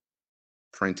of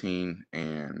printing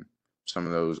and some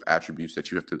of those attributes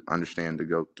that you have to understand to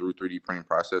go through 3D printing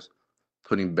process,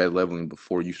 putting bed leveling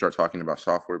before you start talking about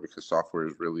software, because software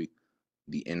is really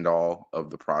the end all of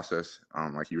the process.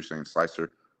 Like you were saying,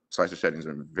 slicer settings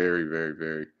are very, very,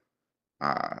 very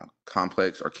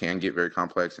complex, or can get very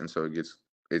complex, and so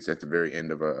it's at the very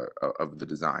end of the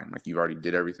design. Like you've already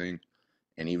did everything,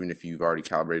 and even if you've already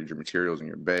calibrated your materials in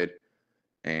your bed,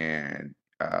 and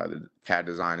the CAD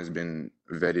design has been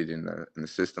vetted in the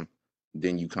system,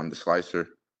 then you come to slicer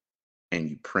and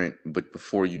you print. But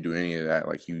before you do any of that,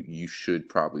 like you should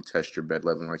probably test your bed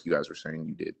leveling, like you guys were saying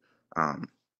you did.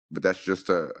 But that's just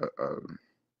a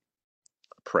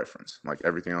preference. Like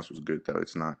everything else was good though.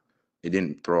 It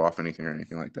didn't throw off anything or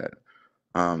anything like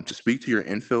that. To speak to your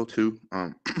infill too,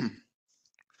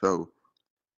 so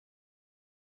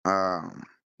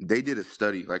they did a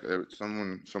study. Like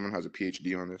someone has a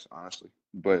PhD on this, honestly.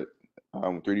 But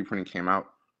when 3D printing came out,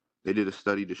 they did a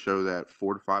study to show that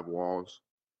 4 to 5 walls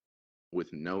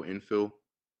with no infill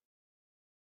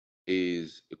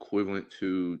is equivalent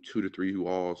to 2 to 3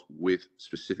 walls with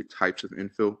specific types of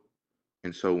infill.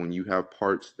 And so when you have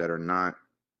parts that are not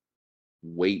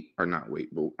but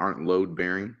aren't load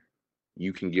bearing,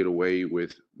 you can get away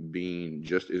with being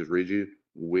just as rigid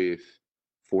with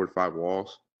 4 to 5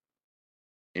 walls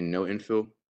and no infill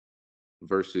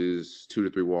versus 2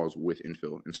 to 3 walls with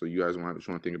infill. And so you guys just want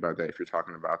to think about that if you're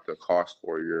talking about the cost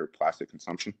or your plastic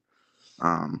consumption.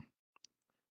 And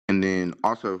then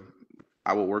also,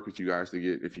 I will work with you guys to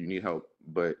get, if you need help,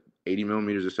 but 80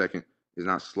 millimeters a second is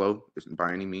not slow, it's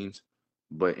by any means,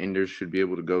 but enders should be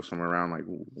able to go somewhere around like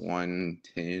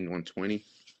 110, 120.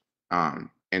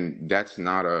 And that's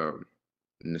not a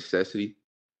necessity,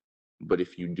 but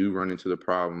if you do run into the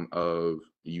problem of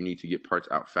you need to get parts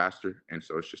out faster, and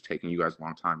so it's just taking you guys a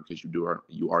long time because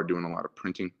you are doing a lot of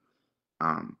printing,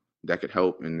 that could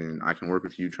help. And then I can work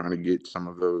with you trying to get some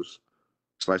of those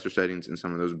slicer settings and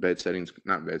some of those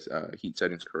heat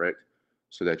settings correct,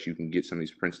 so that you can get some of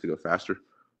these prints to go faster.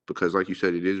 Because like you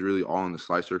said, it is really all in the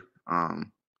slicer.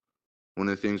 One of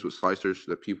the things with slicers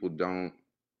that people don't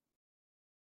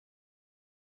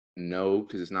know,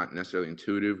 because it's not necessarily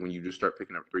intuitive when you just start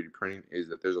picking up 3D printing, is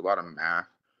that there's a lot of math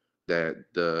that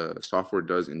the software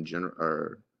does in general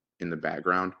or in the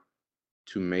background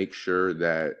to make sure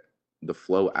that the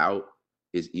flow out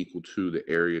is equal to the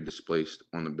area displaced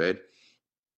on the bed.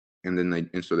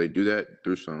 And so they do that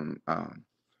through some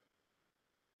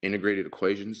integrated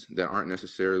equations that aren't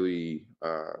necessarily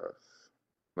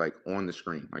like on the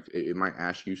screen. Like it might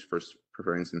ask you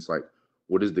for instance, like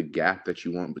what is the gap that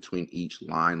you want between each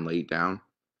line laid down?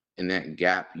 In that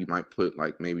gap, you might put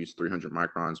like maybe it's 300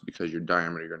 microns because your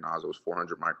diameter of your nozzle is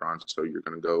 400 microns. So you're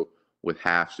going to go with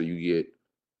half, so you get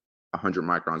 100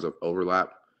 microns of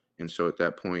overlap. And so at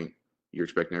that point, you're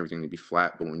expecting everything to be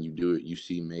flat, but when you do it, you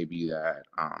see maybe that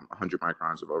 100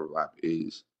 microns of overlap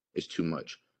is too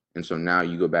much. And so now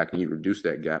you go back and you reduce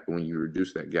that gap. But when you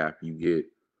reduce that gap, you get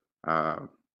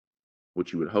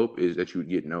what you would hope is that you would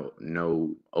get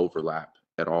no overlap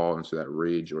at all, and so that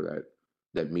ridge or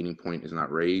that meeting point is not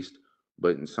raised.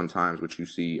 But sometimes what you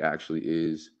see actually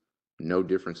is no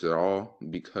difference at all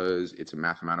because it's a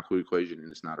mathematical equation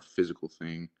and it's not a physical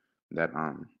thing that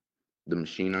the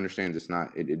machine understands. It's not,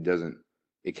 it doesn't,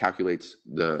 it calculates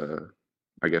the,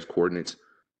 I guess, coordinates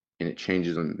and it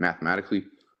changes them mathematically.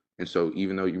 And so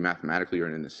even though you mathematically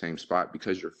are in the same spot,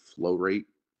 because your flow rate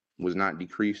was not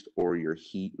decreased or your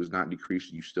heat was not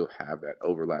decreased, you still have that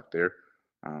overlap there.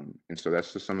 And so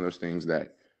that's just some of those things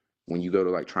that when you go to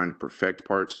like trying to perfect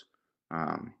parts,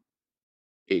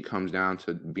 it comes down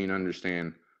to being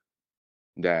understand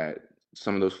that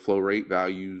some of those flow rate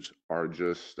values are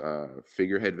just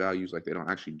figurehead values, like they don't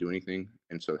actually do anything.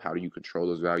 And so how do you control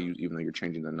those values even though you're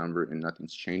changing the number and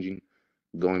nothing's changing?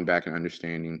 Going back and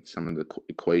understanding some of the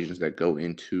equations that go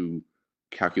into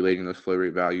calculating those flow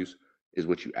rate values is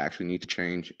what you actually need to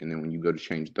change. And then when you go to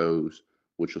change those,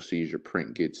 what you'll see is your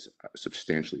print gets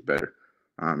substantially better.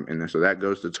 And then so that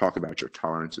goes to talk about your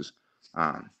tolerances.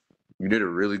 You did a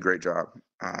really great job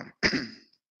of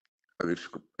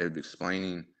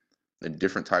explaining the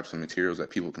different types of materials that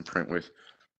people can print with.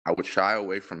 I would shy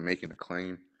away from making a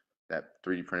claim that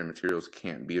 3D printed materials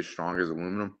can't be as strong as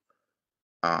aluminum,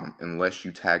 unless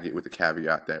you tag it with the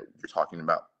caveat that you're talking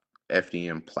about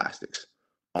FDM plastics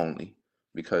only,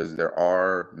 because there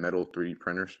are metal 3D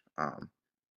printers,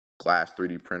 glass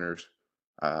 3D printers,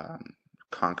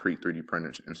 concrete 3D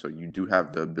printers, and so you do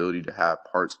have the ability to have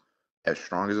parts as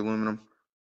strong as aluminum,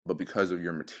 but because of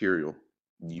your material,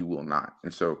 you will not.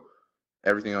 And so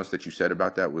everything else that you said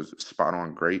about that was spot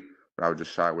on, great, but I would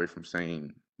just shy away from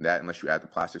saying that unless you add the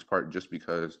plastics part, just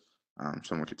because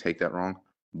someone could take that wrong.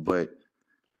 But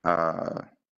PLA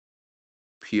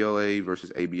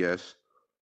versus ABS,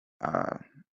 uh,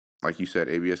 like you said,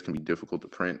 ABS can be difficult to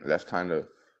print. That's kind of,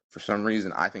 for some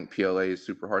reason, I think PLA is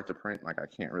super hard to print. Like I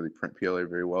can't really print PLA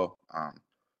very well,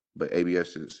 but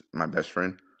ABS is my best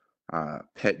friend.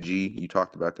 PETG, you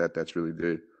talked about that. That's really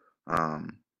good.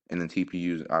 And then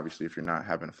TPUs, obviously, if you're not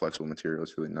having a flexible material,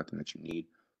 it's really nothing that you need.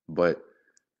 But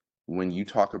when you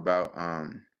talk about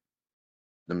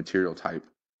the material type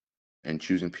and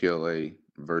choosing PLA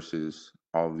versus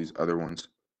all of these other ones,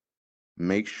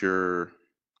 make sure,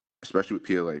 especially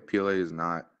with PLA is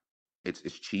not,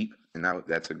 it's cheap, and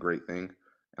that's a great thing.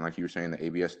 And like you were saying, the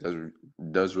ABS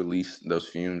does release those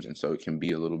fumes, and so it can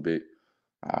be a little bit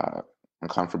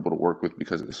uncomfortable to work with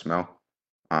because of the smell.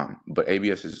 But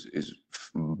ABS is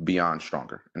beyond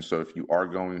stronger. And so if you are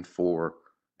going for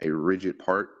a rigid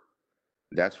part,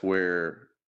 that's where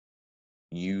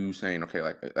you saying, okay,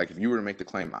 like if you were to make the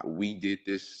claim, we did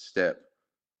this step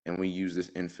and we use this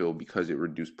infill because it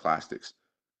reduced plastics.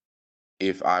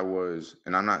 If I was,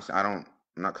 and I'm not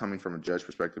coming from a judge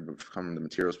perspective, but coming from the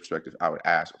materials perspective, I would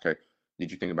ask, okay,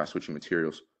 did you think about switching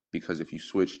materials? Because if you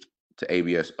switched to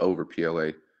ABS over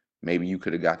PLA, maybe you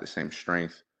could have got the same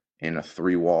strength in a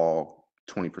 3-wall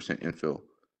 20% infill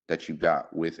that you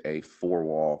got with a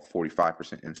 4-wall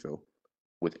 45% infill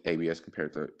with ABS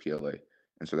compared to PLA.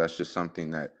 And so that's just something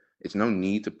that it's no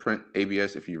need to print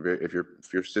ABS if your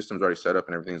system's already set up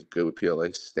and everything's good with PLA,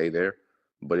 stay there.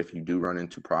 But if you do run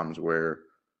into problems where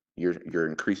you're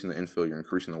increasing the infill, you're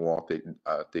increasing the wall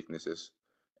thicknesses,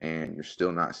 and you're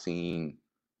still not seeing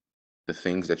the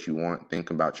things that you want,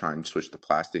 think about trying to switch to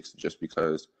plastics, just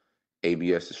because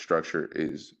ABS's structure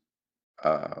is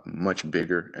much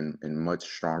bigger and much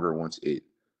stronger once it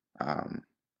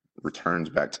returns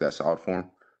back to that solid form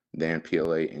than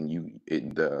PLA. And you're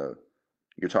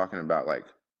talking about like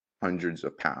hundreds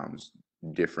of pounds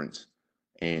difference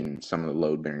in some of the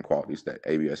load bearing qualities that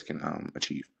ABS can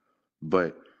achieve.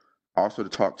 But also to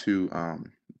talk to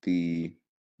the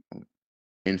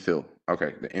infill.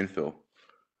 Okay, the infill.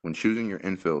 When choosing your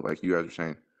infill, like you guys are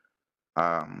saying,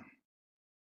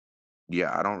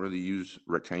 yeah, I don't really use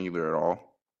rectangular at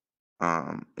all.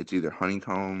 It's either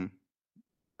honeycomb,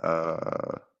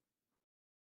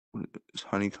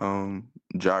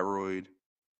 gyroid,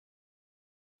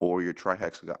 or your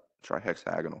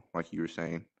trihexagonal, like you were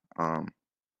saying, or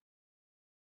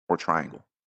triangle.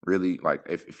 Really, like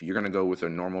if you're gonna go with a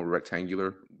normal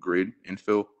rectangular grid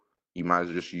infill, you might as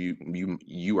well just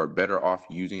you are better off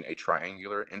using a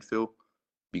triangular infill,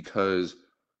 because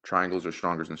triangles are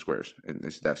stronger than squares, and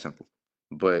it's that simple.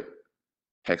 But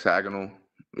hexagonal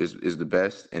is the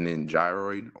best, and then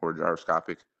gyroid or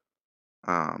gyroscopic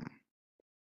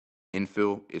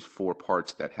infill is for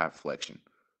parts that have flexion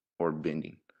or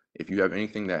bending. If you have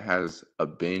anything that has a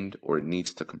bend, or it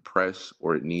needs to compress,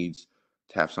 or it needs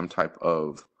to have some type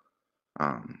of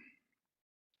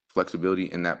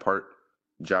flexibility in that part,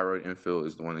 gyroid infill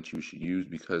is the one that you should use,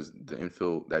 because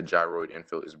that gyroid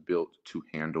infill is built to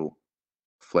handle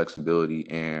flexibility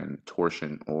and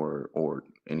torsion or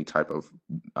any type of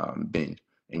bend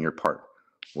in your part.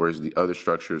 Whereas the other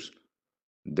structures,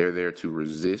 they're there to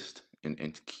resist and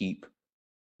to keep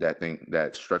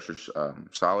that structure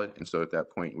solid. And so at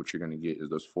that point, what you're going to get is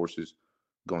those forces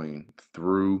going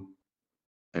through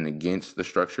and against the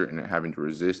structure and having to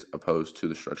resist, opposed to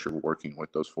the structure working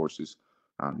with those forces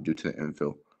due to the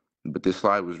infill. But this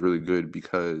slide was really good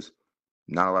because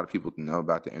not a lot of people know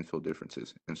about the infill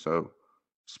differences. And so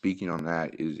speaking on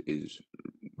that is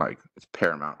like, it's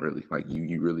paramount, really. Like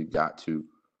you really got to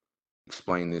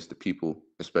explain this to people,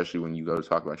 especially when you go to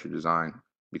talk about your design,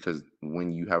 because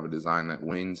when you have a design that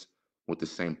wins with the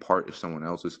same part as someone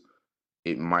else's,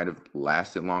 it might have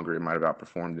lasted longer, it might have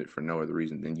outperformed it for no other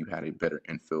reason than you had a better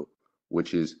infill,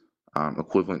 which is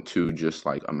equivalent to just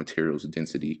like a material's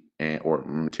density or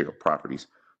material properties.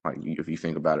 Like if you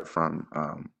think about it from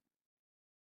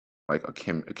like a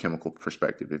chemical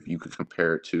perspective, if you could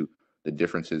compare it to the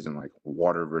differences in like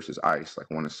water versus ice, like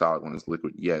one is solid, one is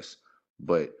liquid, yes,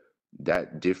 but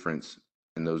that difference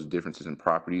and those differences in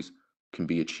properties can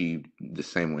be achieved the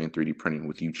same way in 3D printing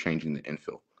with you changing the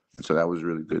infill. And so that was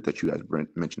really good that you guys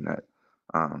mentioned that.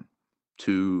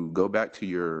 To go back to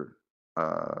your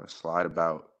slide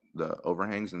about the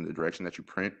overhangs and the direction that you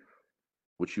print,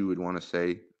 what you would want to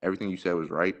say, everything you said was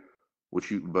right.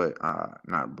 But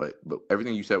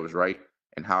everything you said was right.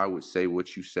 And how I would say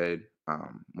what you said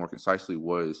more concisely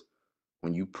was,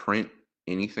 when you print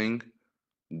anything,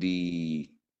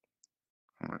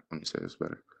 all right, let me say this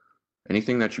better.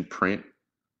 Anything that you print,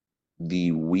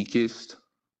 the weakest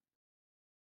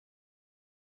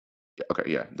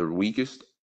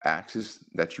axis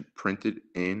that you printed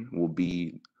in will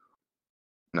be,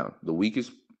 no, the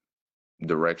weakest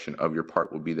direction of your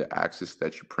part will be the axis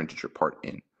that you printed your part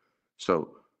in.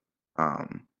 So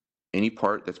any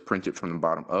part that's printed from the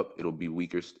bottom up, it'll be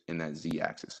weakest in that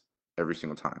Z-axis every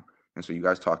single time. And so you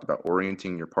guys talked about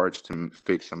orienting your parts to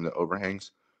fix some of the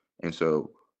overhangs. And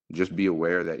so just be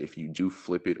aware that if you do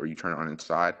flip it or you turn it on its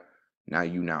side, now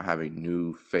you have a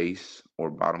new face or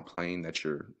bottom plane that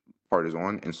your part is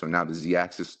on. And so now the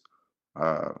Z-axis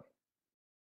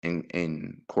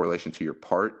in correlation to your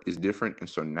part is different. And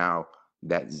so now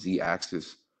that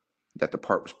Z-axis that the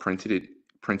part was printed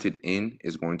in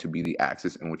is going to be the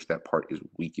axis in which that part is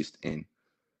weakest in.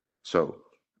 So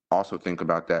also think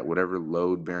about that. Whatever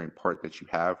load bearing part that you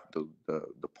have, the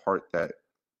part that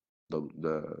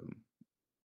the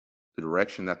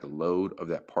direction that the load of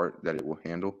that part that it will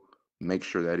handle, make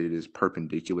sure that it is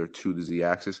perpendicular to the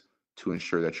Z-axis to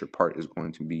ensure that your part is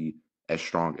going to be as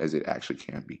strong as it actually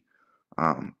can be.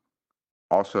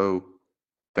 Also,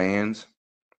 fans,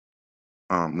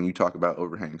 when you talk about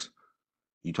overhangs,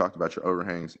 you talked about your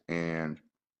overhangs, and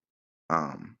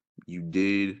you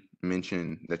did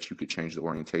mention that you could change the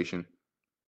orientation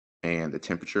and the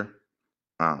temperature.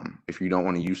 If you don't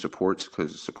want to use supports,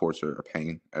 because supports are a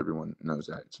pain, everyone knows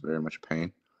that it's very much a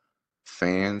pain.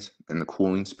 Fans and the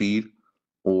cooling speed,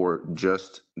 or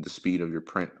just the speed of your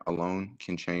print alone,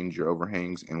 can change your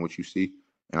overhangs and what you see.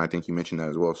 And I think you mentioned that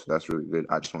as well, so that's really good.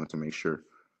 I just wanted to make sure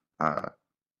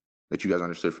that you guys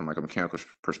understood from like a mechanical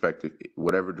perspective,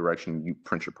 whatever direction you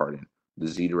print your part in, the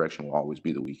Z direction will always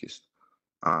be the weakest.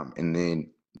 And then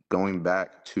going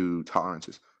back to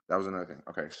tolerances, that was another thing.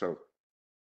 Okay, so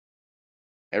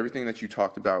everything that you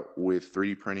talked about with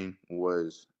 3D printing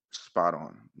was spot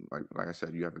on. Like I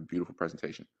said, you have a beautiful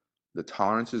presentation. The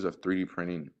tolerances of 3D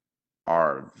printing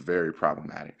are very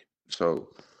problematic. So,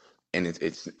 and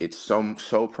it's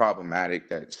so problematic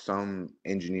that some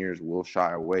engineers will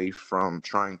shy away from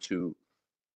trying to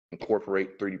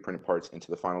incorporate 3D printed parts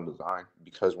into the final design,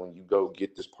 because when you go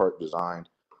get this part designed,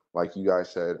 like you guys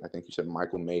said, I think you said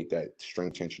Michael made that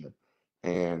string tensioner,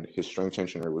 and his string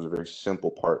tensioner was a very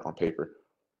simple part on paper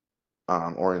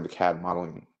or in the CAD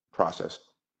modeling process.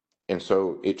 And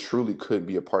so it truly could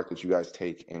be a part that you guys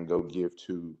take and go give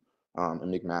to a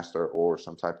McMaster or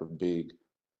some type of big,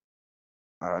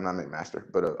 not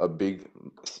McMaster, but a big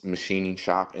machining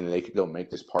shop, and they'll make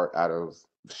this part out of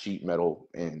sheet metal,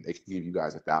 and they can give you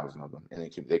guys 1,000 of them, and they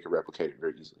can replicate it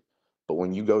very easily. But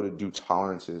when you go to do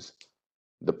tolerances,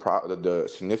 the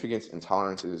significance in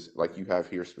tolerances, like you have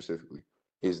here specifically,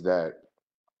 is that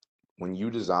when you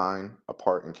design a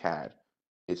part in CAD,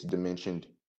 it's dimensioned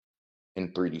in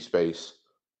 3D space,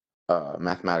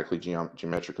 mathematically,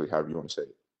 geometrically, however you want to say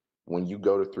it. When you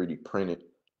go to 3D print it,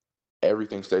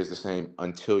 everything stays the same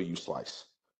until you slice.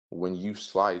 When you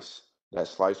slice, that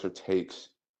slicer takes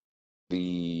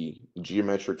the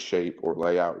geometric shape or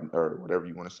layout or whatever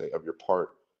you want to say of your part,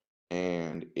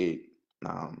 and it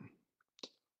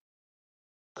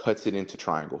cuts it into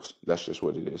triangles. That's just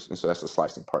what it is. And so that's the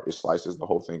slicing part. It slices the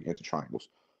whole thing into triangles.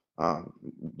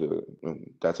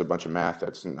 That's a bunch of math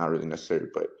that's not really necessary,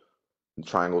 but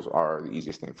triangles are the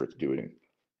easiest thing for it to do it in.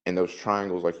 And those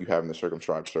triangles, like you have in the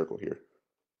circumscribed circle here,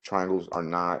 triangles are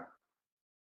not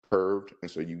curved, and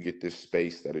so you get this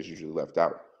space that is usually left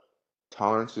out.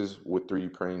 Tolerances with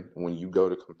 3D printing, when you go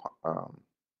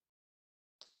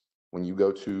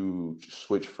to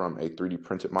switch from a 3D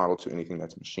printed model to anything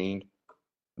that's machined,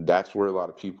 that's where a lot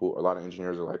of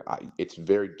engineers are like, it's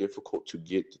very difficult to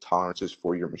get the tolerances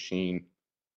for your machine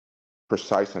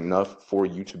precise enough for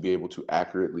you to be able to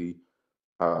accurately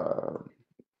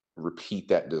repeat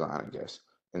that design, I guess.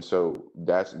 And so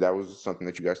that was something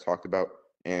that you guys talked about.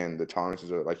 And the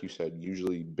tolerances are, like you said,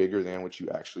 usually bigger than what you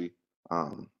actually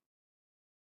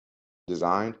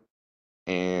designed.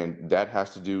 And that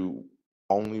has to do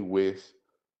only with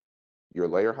your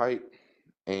layer height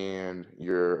and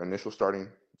your initial starting.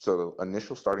 So the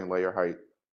initial starting layer height,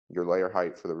 your layer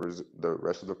height for the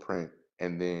rest of the print,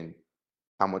 and then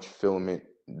how much filament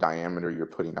diameter you're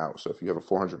putting out. So if you have a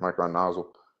 400 micron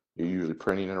nozzle, you're usually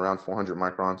printing in around 400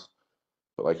 microns.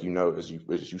 But like as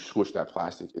you switch that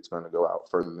plastic, it's going to go out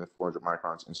further than 400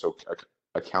 microns. And so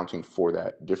accounting for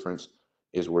that difference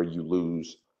is where you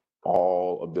lose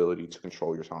all ability to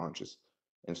control your tolerances.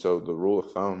 And so the rule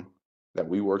of thumb that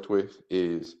we worked with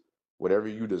is whatever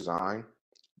you design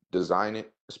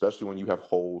it, especially when you have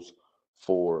holes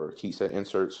for heat set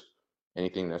inserts,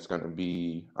 anything that's going to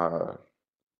be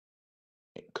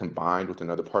combined with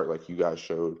another part, like you guys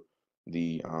showed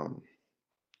the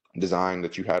design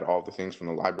that you had all the things from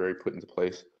the library put into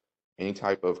place, any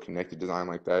type of connected design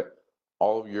like that,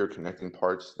 all of your connecting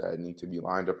parts that need to be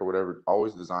lined up or whatever,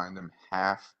 always design them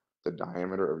half the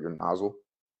diameter of your nozzle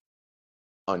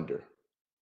under.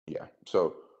 Yeah.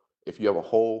 So if you have a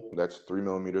hole that's 3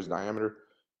 millimeters diameter,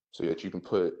 so that you can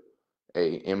put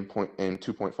a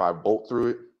M2.5 bolt through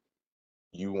it,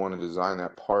 you want to design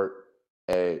that part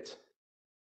at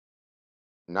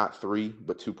not 3,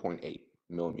 but 2.8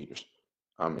 millimeters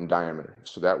in diameter.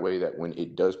 So that way that when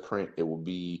it does print, it will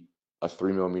be a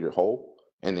 3 millimeter hole.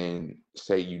 And then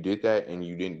say you did that and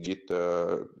you didn't get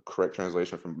the correct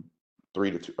translation from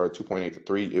 3 to 2, or 2.8 to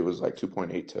 3, it was like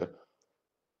 2.8 to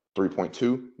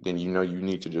 3.2, then you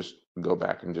need to just go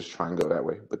back and just try and go that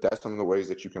way. But that's some of the ways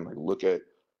that you can like look at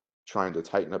trying to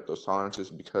tighten up those tolerances,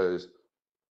 because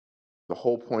the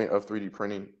whole point of 3D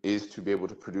printing is to be able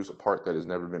to produce a part that has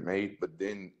never been made, but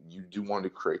then you do want to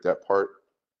create that part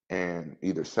and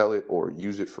either sell it or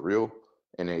use it for real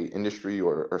in a industry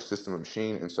or system of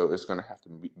machine. And so it's going to have to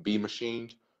be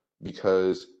machined,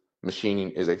 because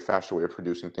machining is a faster way of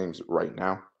producing things right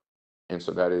now. And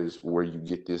so that is where you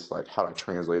get this, like, how to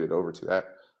translate it over to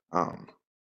that.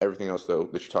 Everything else though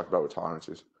that you talked about with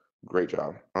tolerances, great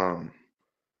job. And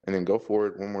then go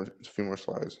forward a few more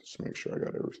slides just to make sure I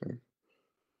got everything.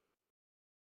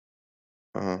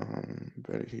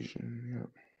 Bed adhesion, yep.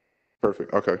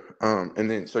 Perfect. Okay. And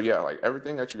then so yeah, like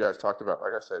everything that you guys talked about,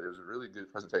 like I said, it was a really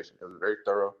good presentation. It was very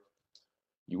thorough.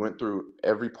 You went through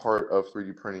every part of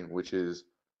 3D printing, which is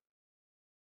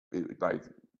like,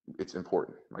 it's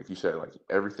important. Like you said, like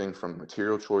everything from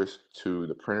material choice to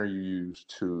the printer you use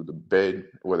to the bed,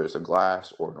 whether it's a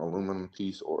glass or an aluminum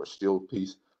piece or a steel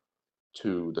piece,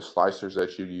 to the slicers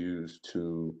that you use,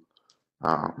 to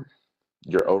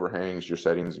your overhangs, your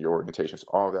settings, your orientations.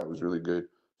 All of that was really good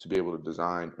to be able to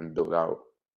design and build out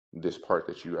this part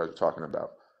that you guys are talking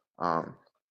about.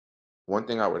 One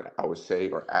thing I would say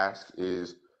or ask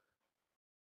is,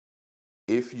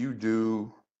 if you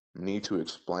do need to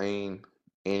explain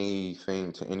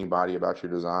anything to anybody about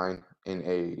your design in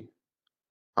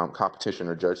a competition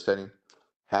or judge setting,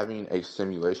 having a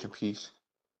simulation piece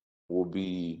will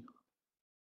be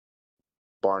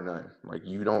bar none. Like,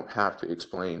 you don't have to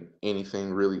explain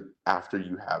anything really after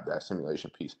you have that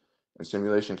simulation piece. And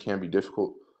simulation can be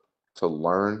difficult to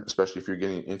learn, especially if you're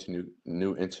getting into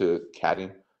new into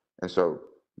CADing. And so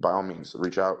by all means,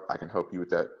 reach out. I can help you with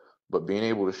that. But being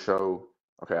able to show,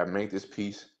 okay, I made this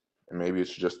piece, and maybe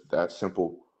it's just that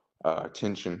simple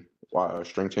string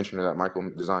tensioner that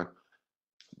Michael designed,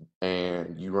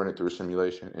 and you run it through a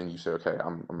simulation, and you say, okay,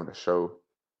 I'm going to show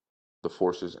the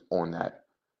forces on that.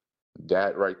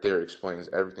 That right there explains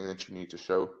everything that you need to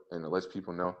show, and it lets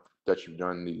people know that you've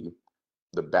done the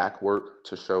back work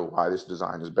to show why this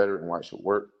design is better and why it should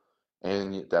work.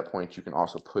 And at that point, you can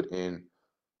also put in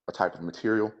a type of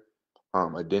material,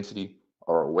 a density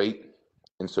or a weight.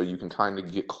 And so you can kind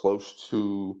of get close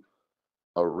to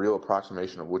a real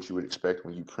approximation of what you would expect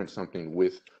when you print something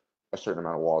with a certain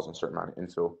amount of walls and a certain amount of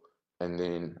infill. And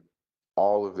then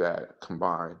all of that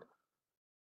combined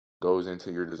goes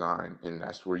into your design, and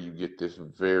that's where you get this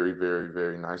very, very,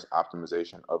 very nice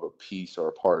optimization of a piece or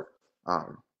a part.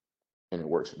 And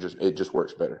it just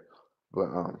works better. But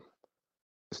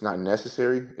it's not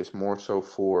necessary. It's more so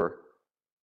for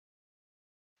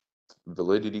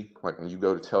validity, like when you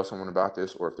go to tell someone about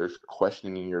this, or if there's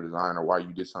questioning your design or why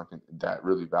you did something, that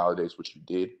really validates what you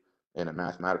did in a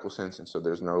mathematical sense. And so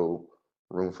there's no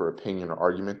room for opinion or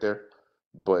argument there.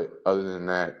 But other than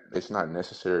that, it's not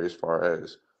necessary as far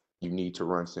as you need to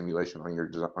run simulation on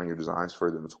your designs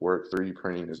for them to work. 3D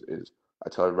printing is I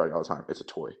tell everybody all the time, it's a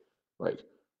toy. Like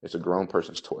it's a grown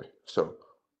person's toy. So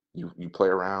you play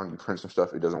around, you print some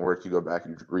stuff, it doesn't work, you go back,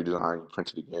 you redesign, you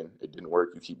print it again, it didn't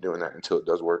work, you keep doing that until it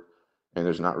does work. And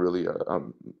there's not really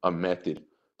a method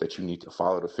that you need to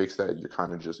follow to fix that. You're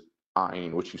kind of just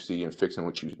eyeing what you see and fixing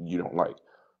what you don't like.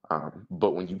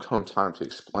 But when you come time to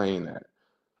explain that,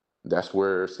 that's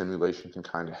where simulation can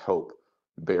kind of help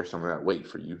bear some of that weight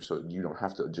for you. So you don't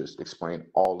have to just explain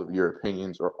all of your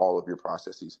opinions or all of your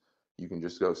processes. You can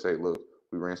just go say, look,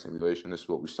 we ran simulation, this is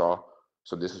what we saw.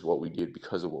 So this is what we did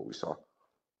because of what we saw.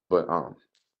 But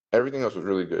everything else was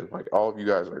really good. Like all of you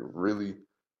guys are really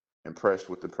impressed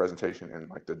with the presentation and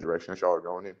like the direction that y'all are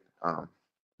going in.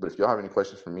 But if y'all have any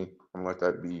questions for me, I'm gonna let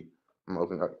that be. I'm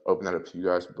gonna open that up to you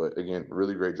guys. But again,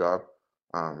 really great job.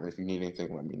 And if you need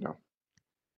anything, let me know.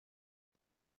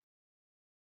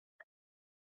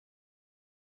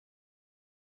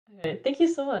 Okay, thank you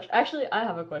so much. Actually, I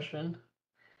have a question.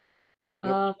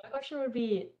 Yep. My question would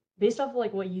be based off of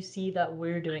like what you see that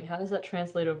we're doing, how does that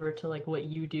translate over to like what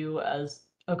you do as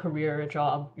a career, a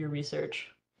job, your research?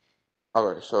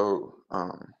 Okay, so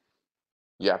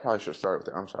yeah, I probably should start with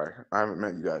it. I'm sorry, I haven't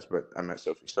met you guys, but I met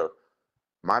Sophie. So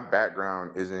my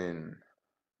background is in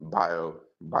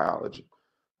biology.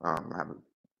 I have a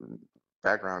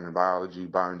background in biology,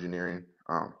 bioengineering,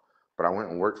 but I went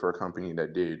and worked for a company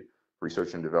that did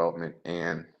research and development,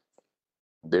 and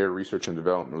their research and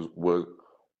development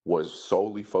was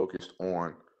solely focused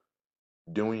on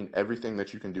doing everything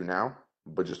that you can do now,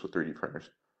 but just with 3D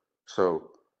printers. So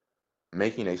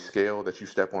making a scale that you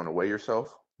step on to weigh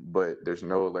yourself, but there's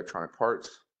no electronic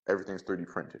parts, everything's 3D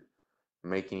printed.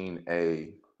 Making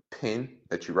a pen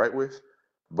that you write with,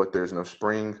 but there's no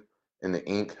spring and the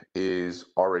ink is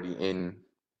already in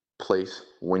place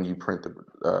when you print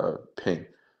the pen.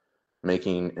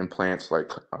 Making implants like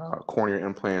cornea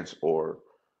implants or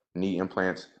knee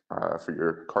implants for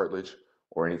your cartilage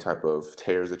or any type of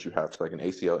tears that you have, to like an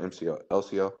ACL, MCL,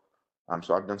 LCL.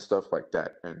 So I've done stuff like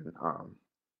that, and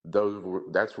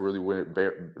that's really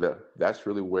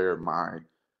where my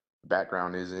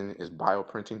background is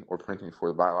bioprinting or printing for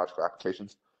the biological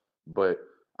applications. But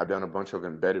I've done a bunch of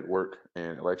embedded work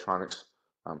in electronics,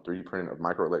 3D printing of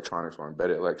microelectronics or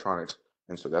embedded electronics.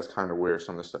 And so that's kind of where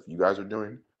some of the stuff you guys are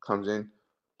doing comes in.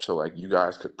 So like you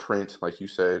guys could print, like you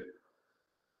said,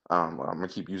 I'm gonna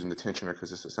keep using the tensioner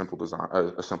because it's a simple design,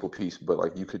 a simple piece. But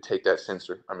like you could take that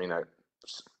sensor, that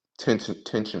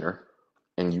tensioner,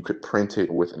 and you could print it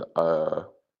with a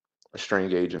strain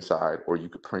gauge inside, or you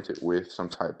could print it with some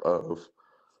type of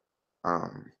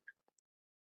um,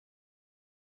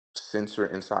 sensor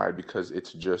inside, because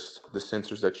it's just the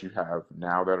sensors that you have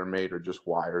now that are made are just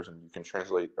wires, and you can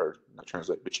translate, or not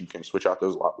translate, but you can switch out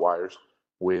those wires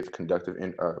with conductive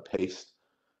paste.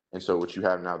 And so what you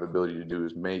have now the ability to do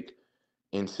is make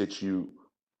in situ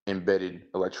embedded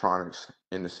electronics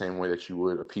in the same way that you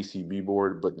would a PCB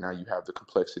board, but now you have the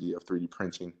complexity of 3D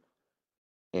printing,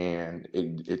 and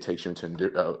it takes you into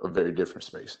a very different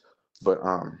space. But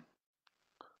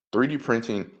 3D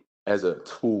printing as a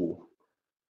tool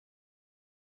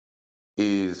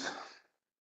is,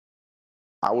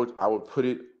 I would put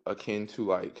it akin to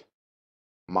like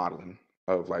modeling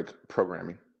of like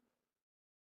programming.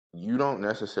 You don't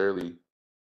necessarily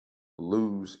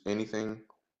lose anything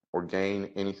or gain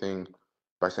anything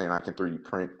by saying I can 3D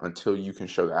print until you can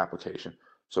show the application.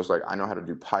 So it's like I know how to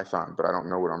do Python, but I don't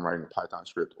know what I'm writing a Python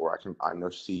script, or I know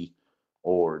C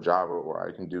or Java, or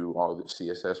I can do all the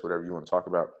CSS, whatever you want to talk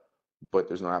about, but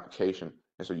there's no application.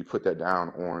 And so you put that down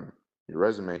on your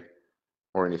resume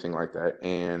or anything like that,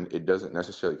 and it doesn't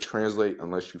necessarily translate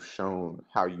unless you've shown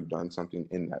how you've done something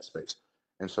in that space.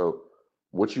 And so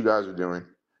what you guys are doing,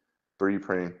 3D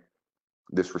printing,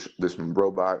 this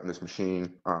robot and this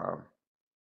machine,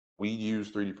 we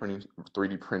use 3D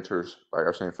printers, like I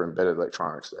was saying, for embedded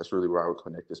electronics. That's really where I would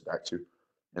connect this back to.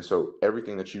 And so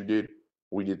everything that you did,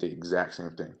 we did the exact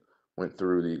same thing. Went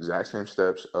through the exact same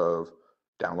steps of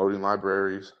downloading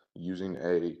libraries, using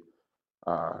a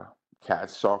CAD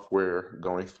software,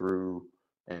 going through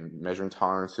and measuring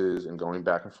tolerances and going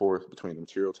back and forth between the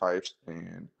material types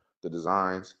and the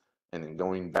designs, and then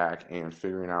going back and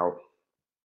figuring out,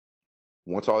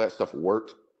 once all that stuff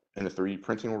worked in the 3D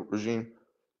printing regime,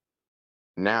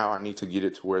 now I need to get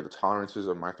it to where the tolerances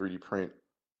of my 3D print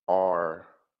are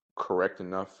correct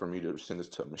enough for me to send this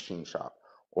to a machine shop.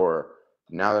 Or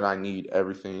now that I need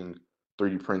everything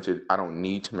 3D printed. I don't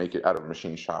need to make it out of a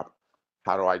machine shop.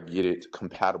 How do I get it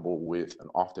compatible with an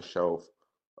off-the-shelf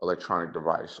electronic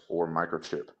device or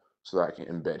microchip so that I can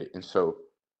embed it? And so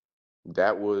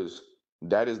that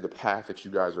is the path that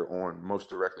you guys are on most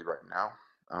directly right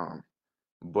now.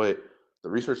 But the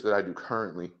research that I do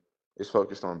currently is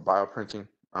focused on bioprinting.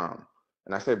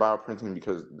 And I say bioprinting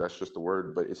because that's just the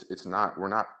word, but it's not, we're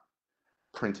not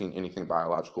printing anything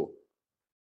biological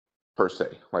per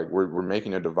se. Like we're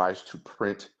making a device to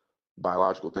print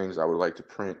biological things. I would like to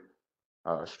print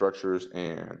structures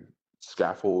and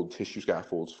tissue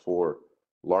scaffolds for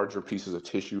larger pieces of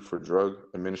tissue for drug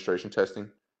administration testing.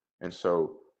 And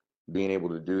so being able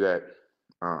to do that,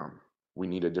 we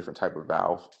need a different type of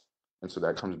valve. And so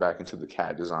that comes back into the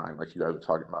CAD design, like you guys were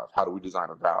talking about. How do we design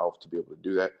a valve to be able to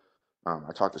do that?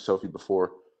 I talked to Sophie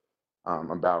before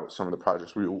about some of the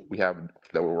projects we have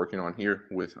that we're working on here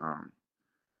with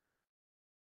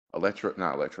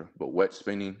wet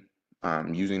spinning,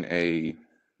 using a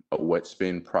wet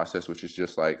spin process, which is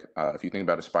just like if you think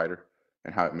about a spider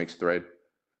and how it makes thread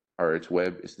or its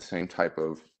web, it's the same type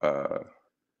of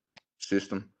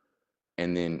system,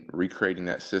 and then recreating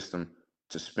that system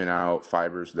to spin out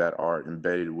fibers that are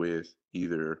embedded with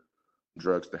either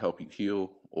drugs to help you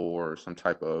heal or some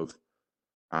type of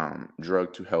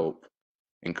drug to help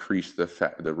increase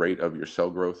the rate of your cell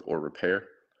growth or repair,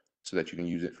 so that you can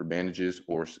use it for bandages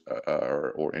or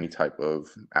any type of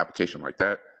application like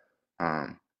that.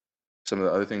 Some of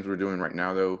the other things we're doing right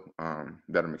now, though,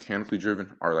 that are mechanically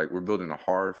driven, are like we're building a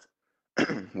HARV,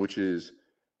 which is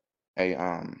a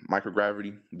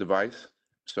microgravity device.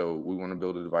 So we want to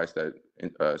build a device that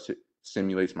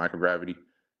simulates microgravity,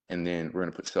 and then we're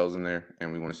going to put cells in there,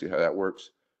 and we want to see how that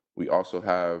works. We also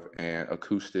have an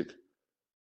acoustic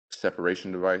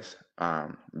separation device,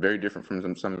 very different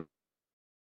from some,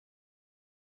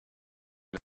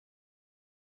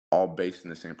 all based in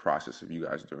the same process of you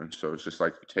guys doing. So it's just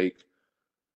like you take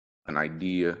an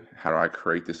idea, how do I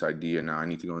create this idea? Now I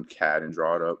need to go in CAD and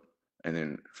draw it up. And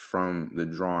then from the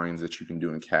drawings that you can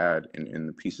do in CAD and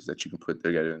the pieces that you can put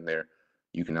together in there,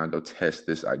 you can now go test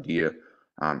this idea.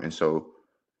 And so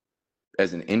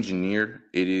as an engineer,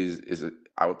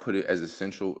 I would put it as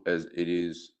essential as it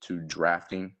is to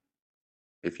drafting.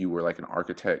 If you were like an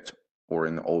architect, or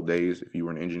in the old days, if you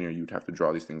were an engineer, you would have to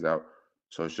draw these things out.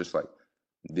 So it's just like,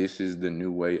 this is the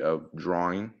new way of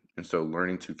drawing. And so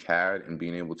learning to CAD and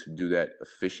being able to do that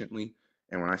efficiently.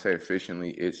 And when I say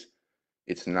efficiently, it's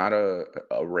not a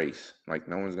race. Like,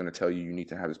 no one's going to tell you you need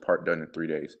to have this part done in 3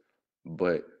 days,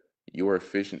 but your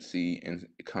efficiency and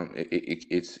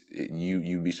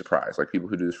you'd be surprised. Like, people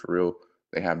who do this for real,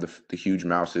 they have the huge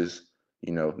mouses,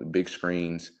 the big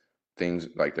screens, things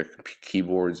like their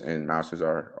keyboards and mouses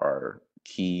are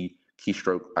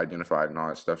keystroke identified and all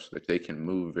that stuff, so that they can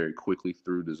move very quickly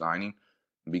through designing.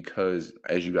 Because,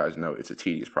 as you guys know, it's a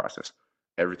tedious process.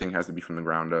 Everything has to be from the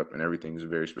ground up, and everything is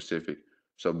very specific.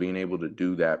 So being able to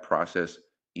do that process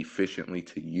efficiently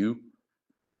to you,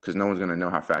 because no one's going to know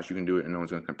how fast you can do it, and no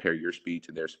one's going to compare your speed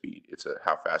to their speed. It's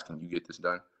how fast can you get this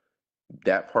done?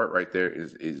 That part right there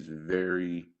is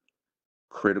very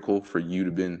critical for you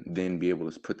to then be able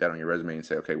to put that on your resume and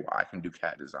say, okay, well, I can do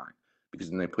CAD design. Because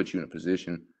then they put you in a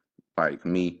position like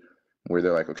me where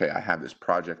they're like, okay, I have this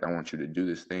project, I want you to do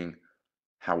this thing.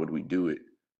 How would we do it?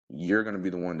 You're going to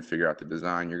be the one to figure out the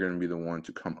design. You're going to be the one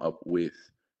to come up with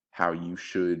how you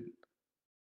should,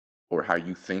 or how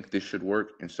you think this should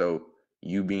work. And so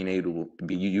you being able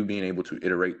to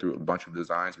iterate through a bunch of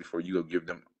designs before you go give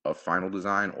them a final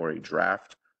design or a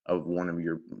draft of one of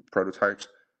your prototypes,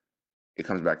 it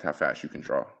comes back to how fast you can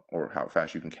draw or how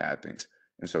fast you can CAD things.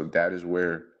 And so that is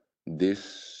where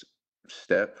this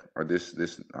step, or this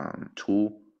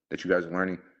tool that you guys are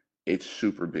learning, it's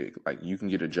super big. Like, you can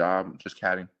get a job just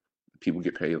CADing. People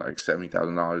get paid like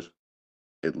 $70,000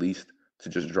 at least to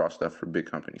just draw stuff for big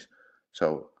companies.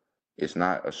 So it's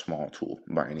not a small tool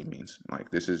by any means. Like,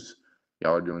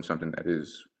 y'all are doing something that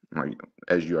is, like,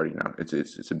 as you already know,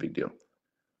 it's a big deal.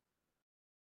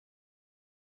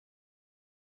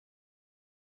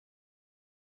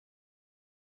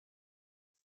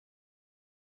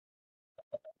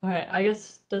 All right, I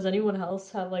guess, does anyone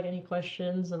else have like any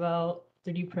questions about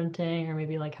 3D printing, or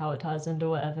maybe like how it ties into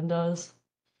what Evan does?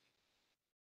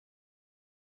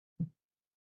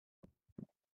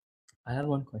 I have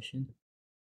one question.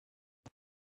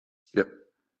 Yep.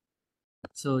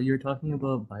 So you're talking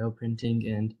about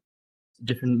bioprinting and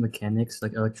different mechanics,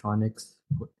 like electronics,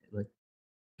 like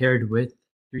paired with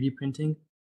 3D printing.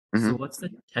 So what's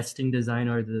the testing design,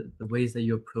 or the ways that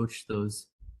you approach those?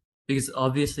 Because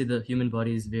obviously the human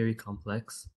body is very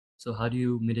complex. So how do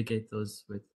you mitigate those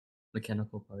with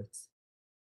mechanical parts?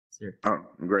 sir? Oh,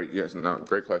 great. Yes, no,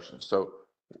 great question. So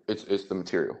it's the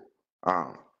material.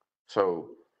 So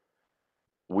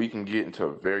we can get into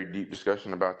a very deep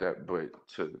discussion about that, but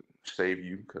to save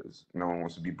you, because no one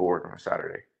wants to be bored on a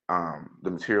Saturday,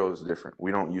 the material is different.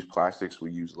 We don't use plastics,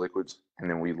 we use liquids, and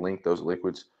then we link those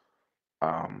liquids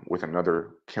with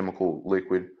another chemical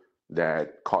liquid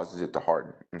that causes it to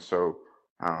harden, and so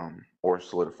or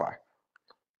solidify.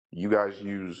 You guys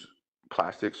use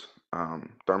plastics,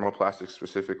 thermoplastics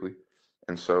specifically,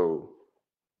 and so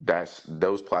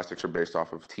those plastics are based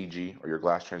off of TG, or your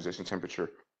glass transition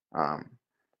temperature. Um,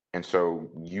 and so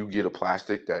you get a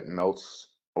plastic that melts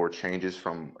or changes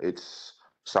from its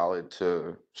solid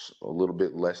to a little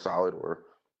bit less solid or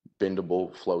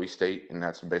bendable, flowy state, and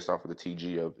that's based off of the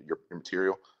TG of your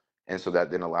material. And so that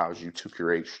then allows you to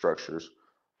create structures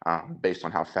based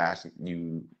on how fast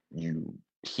you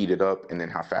heat it up, and then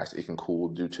how fast it can cool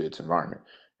due to its environment.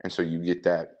 And so you get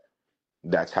that.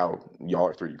 That's how y'all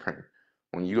are 3D printing.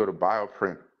 When you go to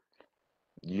bioprint,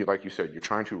 like you said, you're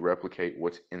trying to replicate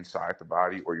what's inside the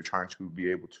body, or you're trying to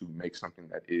be able to make something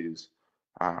that is,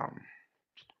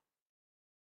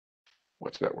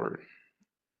 what's that word?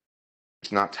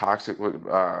 It's not toxic.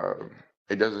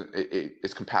 It doesn't.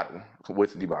 It's compatible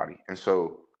with the body, and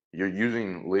so you're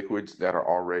using liquids that are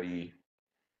already.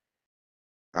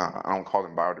 I don't call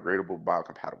them biodegradable,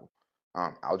 biocompatible.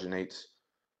 Alginates,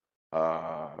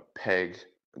 PEG,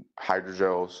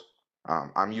 hydrogels.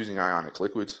 I'm using ionic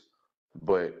liquids,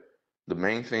 but the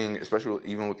main thing, especially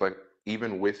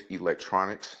even with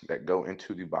electronics that go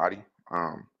into the body,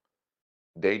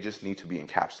 they just need to be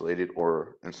encapsulated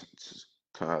or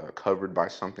covered by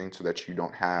something, so that you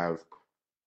don't have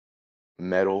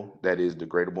metal that is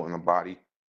degradable in the body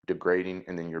degrading,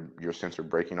 and then your sensor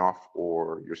breaking off,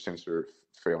 or your sensor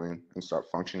failing and start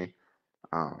functioning.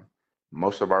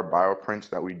 Most of our bioprints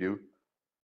that we do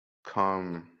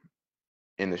come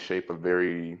in the shape of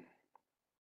very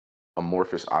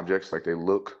amorphous objects. Like, they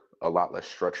look a lot less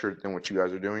structured than what you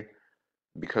guys are doing,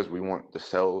 because we want the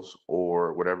cells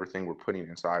or whatever thing we're putting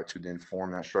inside to then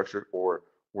form that structure. Or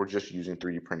we're just using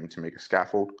 3D printing to make a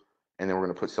scaffold, and then we're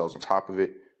going to put cells on top of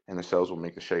it, and the cells will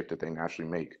make the shape that they naturally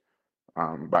make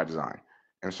by design.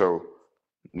 And so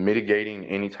mitigating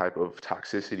any type of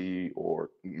toxicity, or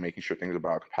making sure things are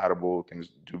biocompatible, things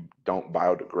don't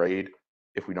biodegrade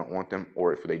if we don't want them,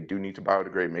 or if they do need to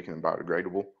biodegrade, making them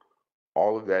biodegradable.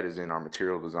 All of that is in our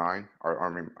material design,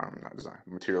 not design,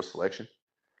 material selection.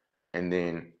 And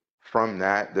then from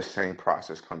that, the same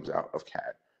process comes out of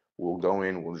CAD. We'll go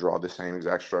in, we'll draw the same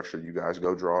exact structure you guys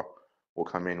go draw. We'll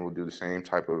come in, we'll do the same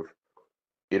type of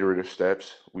iterative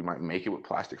steps. We might make it with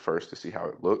plastic first to see how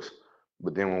it looks.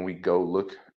 But then when we go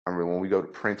to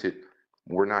print it,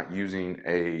 we're not using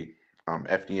a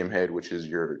FDM head, which is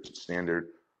your standard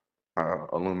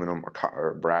aluminum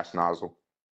or brass nozzle,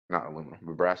 not aluminum,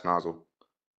 but brass nozzle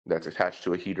that's attached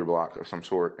to a heater block of some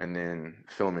sort, and then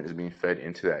filament is being fed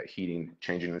into that heating,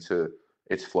 changing into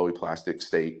its flowy plastic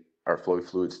state or flowy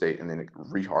fluid state, and then it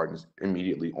rehardens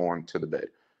immediately onto the bed.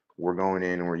 We're going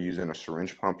in and we're using a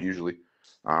syringe pump usually,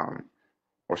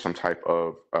 or some type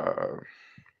of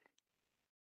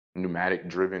pneumatic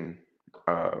driven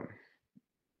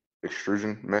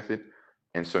extrusion method.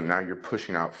 And so now you're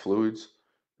pushing out fluids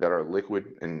that are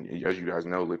liquid, and as you guys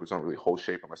know, liquids don't really hold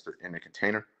shape unless they're in a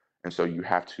container. And so you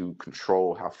have to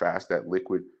control how fast that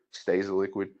liquid stays a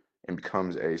liquid and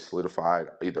becomes a solidified,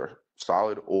 either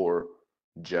solid or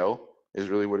gel is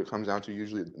really what it comes down to.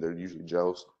 Usually they're usually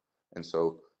gels. And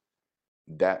so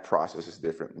that process is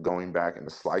different. Going back and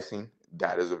the slicing,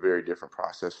 that is a very different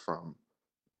process from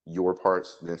your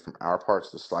parts than from our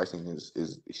parts. The slicing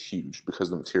is huge, because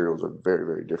the materials are very,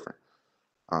 very different.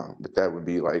 But that would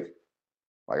be like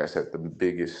I said, the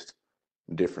biggest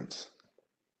difference.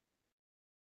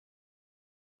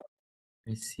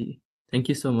 I see. Thank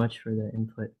you so much for the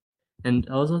input. And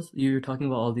also, you were talking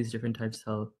about all these different types,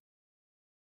 how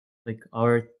like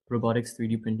our robotics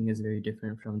 3D printing is very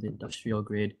different from the industrial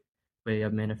grade way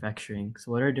of manufacturing.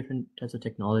 So what are different types of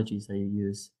technologies that you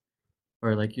use?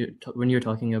 Or like when you're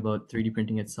talking about 3D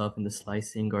printing itself and the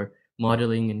slicing or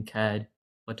modeling in CAD,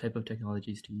 what type of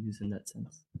technologies do you use in that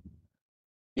sense?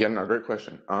 Yeah, no, great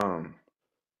question. Let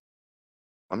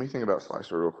me think about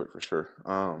slicer real quick for sure.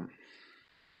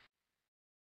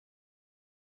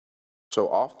 So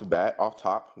off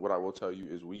top, what I will tell you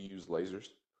is we use lasers.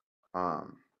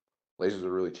 Um, Lasers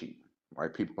are really cheap.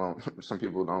 Like, some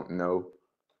people don't know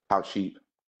how cheap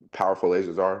powerful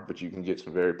lasers are, but you can get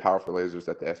some very powerful lasers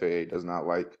that the FAA does not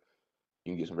like.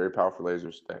 You can get some very powerful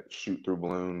lasers that shoot through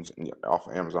balloons and off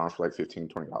of Amazon for like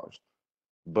 $15, $20.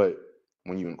 But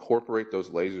when you incorporate those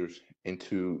lasers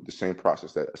into the same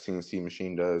process that a CNC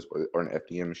machine does or an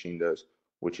FDM machine does,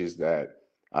 which is that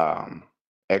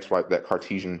that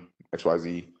Cartesian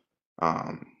XYZ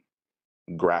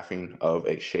graphing of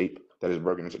a shape that is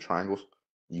broken into triangles,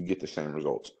 you get the same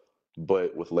results.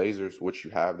 But with lasers, what you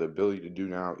have the ability to do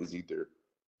now is either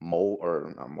mold,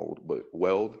 or not mold, but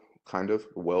weld, kind of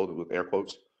weld with air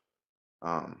quotes,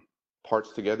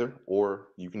 parts together, or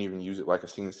you can even use it like a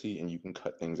CNC and you can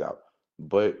cut things out.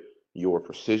 But your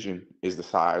precision is the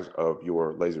size of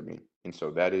your laser beam. And so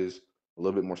that is a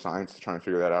little bit more science trying to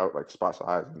figure that out, like spot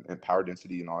size and power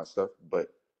density and all that stuff. But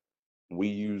we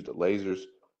used lasers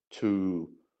to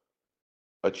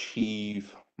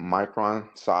achieve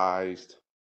micron-sized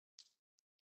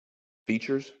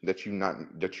features that you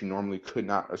normally could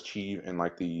not achieve in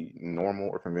like the normal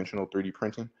or conventional 3D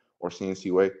printing or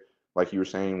CNC way. Like you were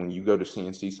saying, when you go to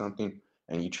CNC something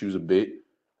and you choose a bit,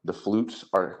 the flutes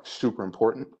are super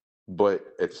important,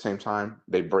 but at the same time,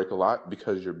 they break a lot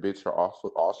because your bits are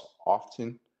also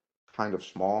often kind of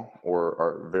small or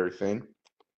are very thin.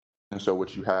 And so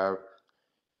what you have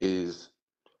is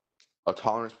a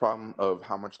tolerance problem of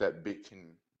how much that bit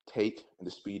can take and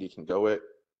the speed it can go at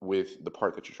with the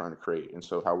part that you're trying to create. And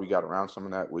so how we got around some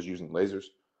of that was using lasers.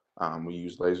 We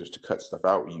use lasers to cut stuff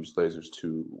out. We use lasers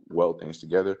to weld things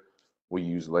together. We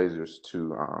use lasers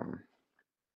to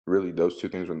really, those two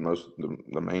things are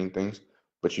the main things.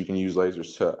 But you can use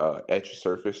lasers to etch a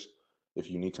surface if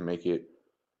you need to make it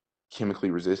chemically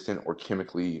resistant or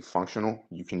chemically functional.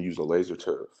 You can use a laser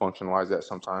to functionalize that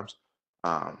sometimes.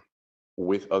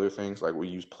 With other things, like we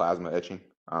use plasma etching.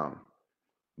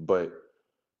 But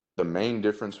the main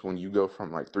difference when you go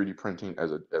from like 3D printing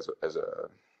as a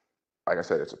like I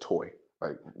said, it's a toy,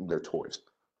 like they're toys.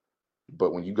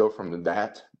 But when you go from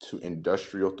that to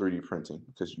industrial 3D printing,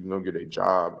 because you can go get a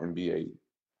job and be a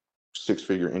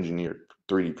 6-figure engineer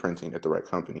 3D printing at the right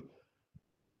company,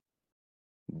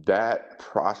 that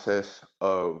process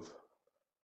of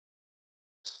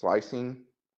slicing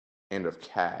and of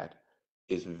CAD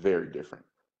is very different.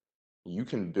 You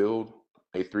can build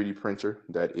a 3D printer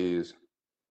that is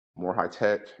more high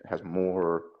tech, has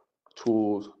more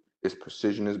tools, its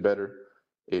precision is better.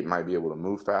 It might be able to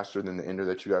move faster than the Ender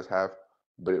that you guys have,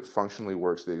 but it functionally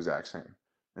works the exact same.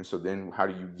 And so then how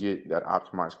do you get that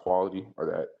optimized quality or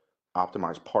that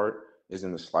optimized part is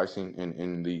in the slicing and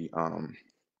in the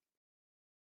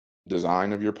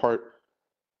design of your part.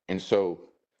 And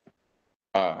so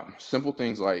simple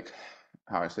things like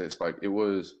how I said, it's like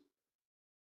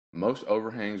most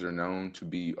overhangs are known to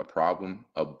be a problem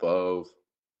above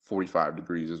 45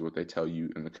 degrees is what they tell you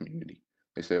in the community.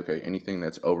 They say, okay, anything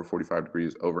that's over 45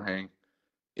 degrees overhang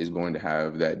is going to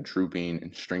have that drooping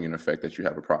and stringing effect that you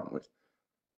have a problem with.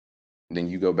 Then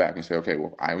you go back and say, okay,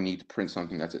 well, I need to print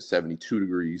something that's at 72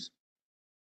 degrees.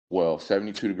 Well,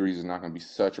 72 degrees is not going to be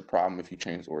such a problem if you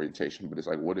change the orientation, but it's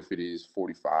like, what if it is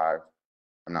 45,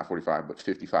 not 45, but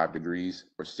 55 degrees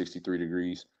or 63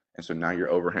 degrees? And so now your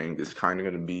overhang is kind of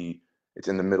going to be, it's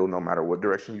in the middle no matter what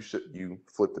direction you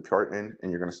flip the part in,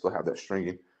 and you're going to still have that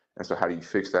stringing. And so how do you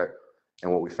fix that?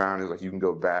 And what we found is like you can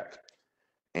go back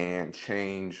and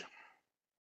change,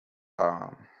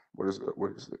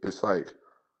 it's like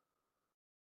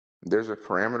there's a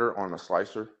parameter on the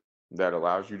slicer that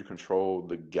allows you to control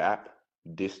the gap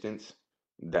distance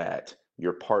that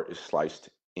your part is sliced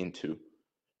into.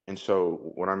 And so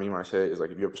what I mean when I say it is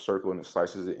like if you have a circle and it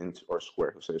slices it into, or a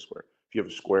square, let's say a square. If you have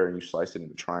a square and you slice it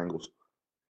into triangles,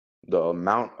 the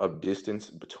amount of distance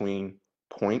between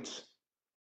points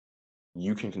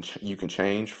you can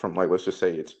change from, like, let's just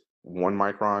say it's 1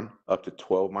 micron up to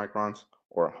 12 microns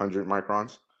or 100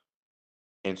 microns.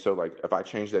 And so like if I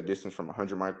change that distance from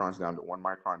 100 microns down to 1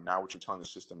 micron, now what you're telling the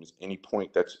system is any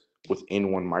point that's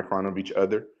within 1 micron of each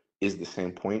other is the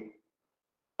same point,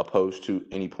 opposed to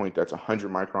any point that's 100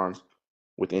 microns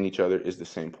within each other is the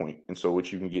same point. And so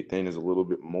what you can get then is a little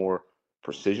bit more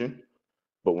precision.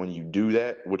 But when you do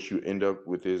that, what you end up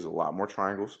with is a lot more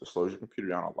triangles. It slows your computer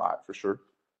down a lot for sure,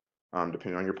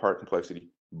 depending on your part complexity.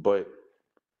 But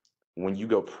when you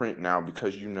go print now,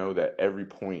 because you know that every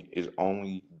point is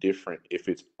only different if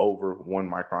it's over 1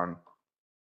 micron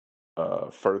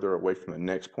further away from the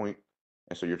next point.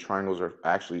 And so your triangles are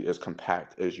actually as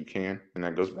compact as you can. And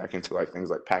that goes back into like things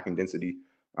like packing density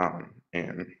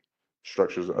and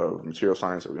structures of material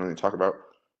science that we don't even talk about.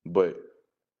 But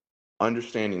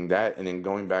understanding that and then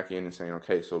going back in and saying,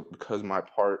 okay, so because my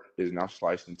part is now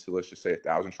sliced into, let's just say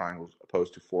 1,000 triangles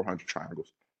opposed to 400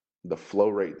 triangles, the flow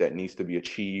rate that needs to be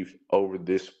achieved over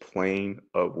this plane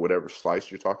of whatever slice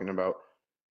you're talking about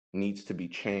needs to be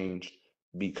changed,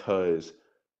 because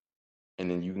and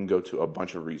then you can go to a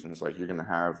bunch of reasons. Like you're gonna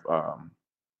have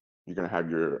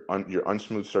your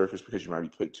unsmooth surface because you might be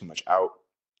putting too much out.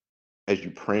 As you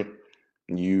print,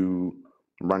 you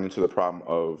run into the problem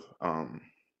of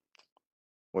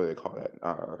what do they call that?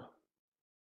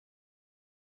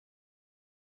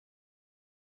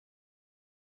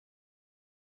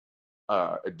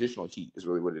 Additional heat is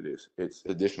really what it is. It's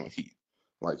additional heat,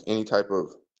 like any type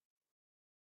of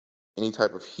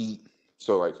heat.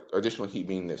 So like additional heat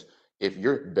being this: if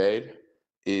your bed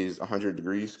is 100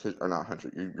 degrees, or not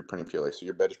 100, you're printing PLA, so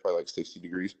your bed is probably like 60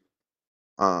 degrees.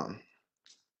 Um,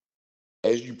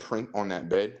 as you print on that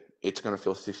bed, it's going to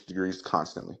feel 60 degrees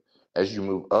constantly. As you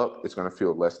move up, it's going to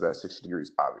feel less of that 60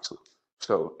 degrees, obviously.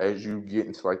 So as you get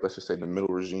into, like, let's just say the middle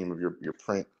regime of your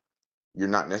print, you're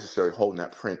not necessarily holding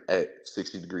that print at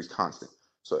 60 degrees constant.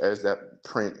 So as that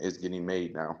print is getting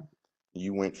made now,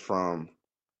 you went from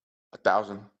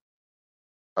 1,000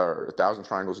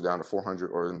 triangles down to 400,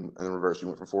 or in the reverse, you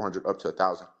went from 400 up to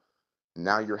 1,000.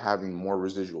 Now you're having more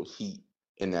residual heat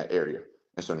in that area.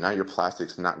 And so now your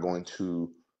plastic's not going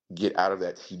to get out of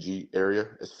that TG area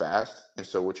as fast. And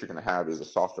so what you're going to have is a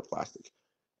softer plastic.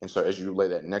 And so as you lay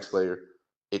that next layer,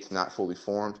 it's not fully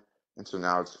formed. And so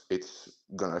now it's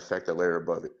going to affect the layer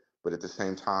above it. But at the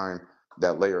same time,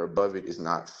 that layer above it is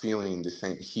not feeling the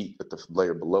same heat that the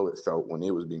layer below it felt when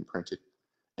it was being printed.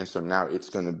 And so now it's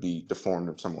going to be deformed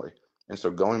in some way. And so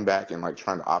going back and like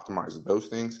trying to optimize those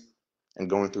things and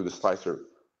going through the slicer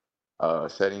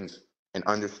settings and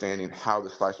understanding how the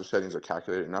slicer settings are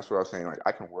calculated. And that's what I was saying. Like,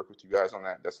 I can work with you guys on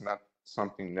that. That's not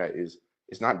something that is,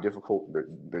 it's not difficult.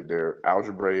 They're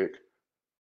algebraic,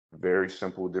 very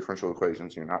simple differential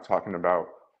equations. You're not talking about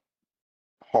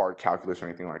hard calculus or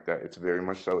anything like that. It's very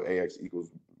much so AX equals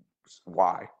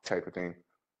Y type of thing.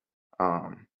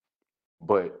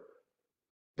 But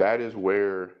that is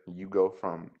where you go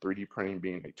from 3D printing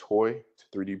being a toy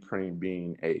to 3D printing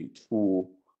being a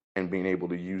tool and being able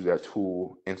to use that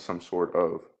tool in some sort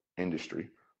of industry.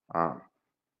 That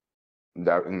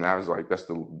was like, that's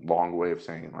the long way of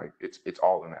saying, like, it's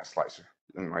all in that slicer.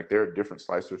 And like there are different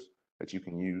slicers that you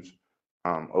can use,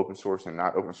 open source and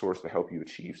not open source, to help you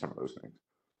achieve some of those things.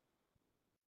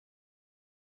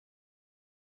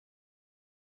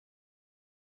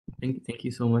 Thank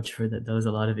you so much for that. That was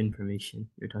a lot of information.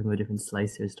 You're talking about different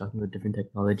slicers, talking about different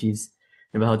technologies,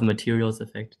 and about how the materials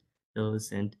affect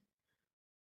those. And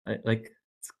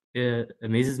it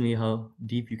amazes me how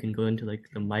deep you can go into like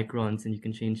the microns, and you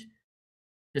can change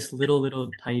just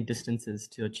little tiny distances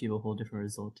to achieve a whole different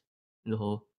result in the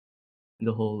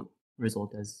whole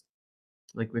result, as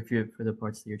like if you're for the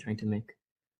parts that you're trying to make.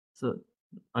 So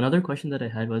another question that I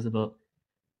had was about,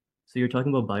 so you're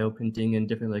talking about bioprinting and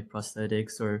different like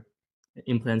prosthetics or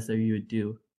implants that you would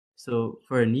do. So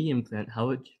for a knee implant,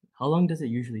 how long does it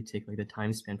usually take, like the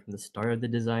time span from the start of the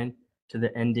design to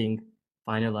the ending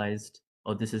finalized,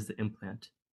 oh, this is the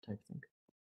implant type thing?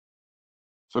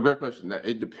 So great question. That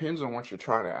it depends on what you're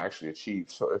trying to actually achieve.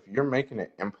 So if you're making an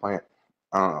implant,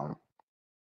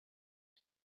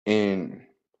 in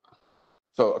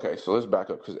so okay, so let's back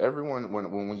up, because everyone,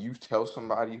 when you tell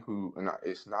somebody who, and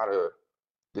it's not a,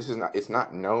 this is not, it's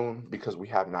not known because we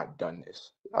have not done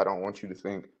this. I don't want you to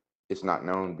think it's not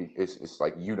known. It's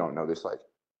like you don't know this. Like,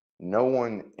 no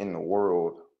one in the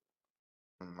world,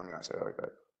 let me not say it like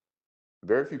that.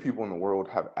 Very few people in the world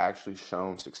have actually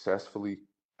shown successfully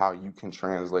how you can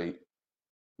translate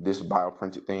this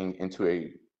bioprinted thing into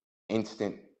a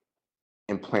instant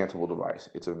implantable device.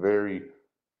 It's a very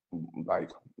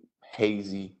like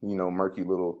hazy, murky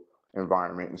little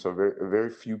environment. And so very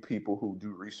few people who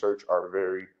do research are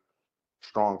very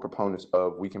strong proponents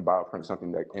of, we can bioprint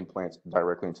something that implants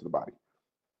directly into the body.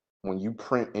 When you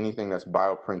print anything that's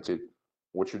bioprinted,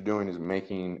 what you're doing is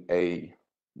making a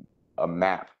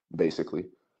map, basically,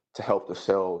 to help the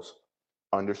cells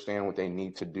understand what they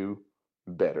need to do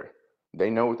better. They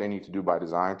know what they need to do by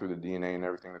design through the DNA and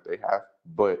everything that they have,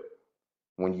 but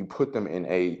when you put them in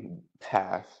a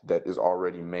path that is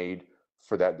already made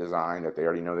for that design that they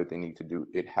already know that they need to do,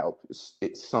 it helps.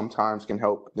 It sometimes can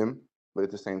help them, but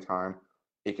at the same time,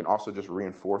 it can also just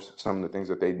reinforce some of the things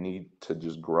that they need to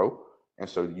just grow. And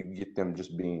so you get them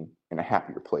just being in a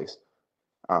happier place.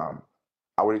 I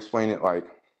would explain it like,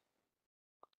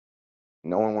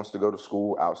 no one wants to go to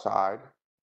school outside,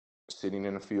 sitting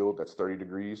in a field that's 30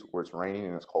 degrees where it's raining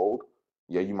and it's cold.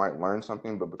 Yeah, you might learn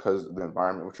something, but because the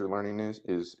environment what you're learning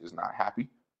is not happy,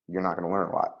 you're not going to learn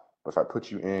a lot. But if I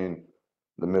put you in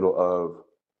the middle of,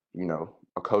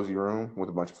 a cozy room with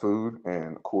a bunch of food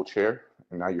and a cool chair,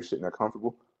 and now you're sitting there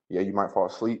comfortable, yeah, you might fall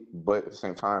asleep, but at the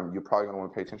same time, you're probably going to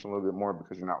want to pay attention a little bit more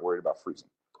because you're not worried about freezing.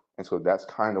 And so that's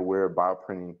kind of where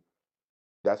bioprinting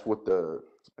that's what the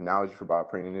analogy for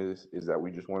bioprinting is that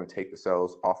we just want to take the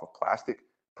cells off of plastic,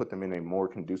 put them in a more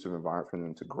conducive environment for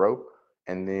them to grow,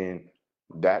 and then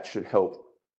that should help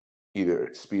either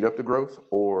speed up the growth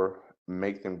or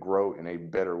make them grow in a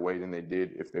better way than they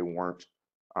did if they weren't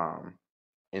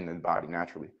in the body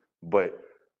naturally. But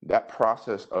that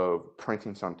process of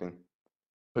printing something,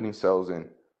 putting cells in,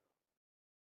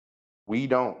 we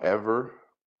don't ever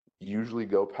usually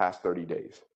go past 30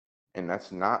 days. And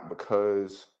that's not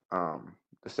because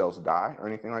the cells die or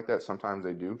anything like that. Sometimes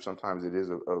they do. Sometimes it is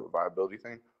a viability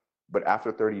thing. But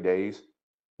after 30 days,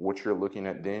 what you're looking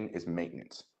at then is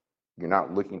maintenance. You're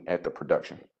not looking at the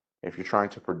production. If you're trying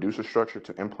to produce a structure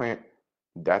to implant,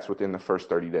 that's within the first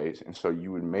 30 days. And so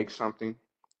you would make something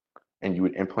and you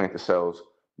would implant the cells.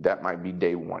 That might be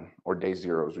day 1 or day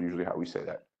 0 is usually how we say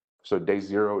that. So day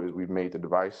 0 is we've made the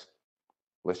device.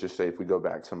 Let's just say if we go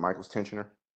back to Michael's tensioner,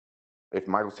 if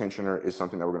Michael's tensioner is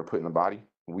something that we're going to put in the body,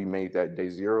 we made that day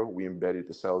 0. We embedded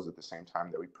the cells at the same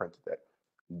time that we printed that.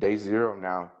 Day 0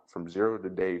 now, from 0 to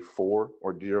day 4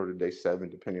 or 0 to day 7,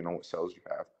 depending on what cells you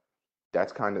have,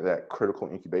 that's kind of that critical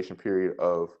incubation period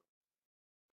of,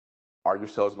 are your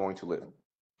cells going to live?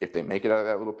 If they make it out of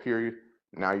that little period,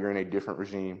 now you're in a different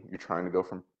regime. You're trying to go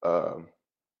from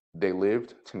they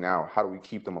lived to now, how do we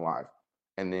keep them alive?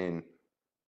 And then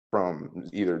from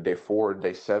either day 4 or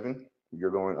day 7,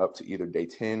 you're going up to either day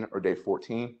 10 or day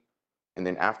 14. And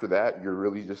then after that, you're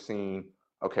really just seeing,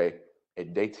 okay,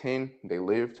 at day 10, they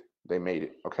lived, they made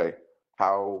it. Okay,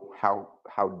 how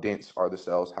dense are the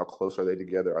cells? How close are they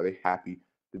together? Are they happy?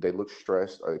 Did they look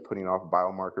stressed? Are they putting off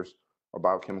biomarkers or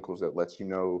biochemicals that lets you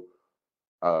know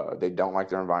they don't like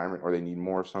their environment or they need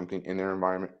more of something in their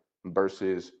environment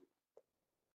versus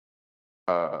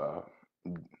uh,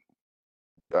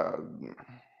 uh,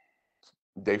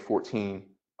 day 14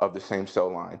 of the same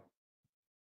cell line.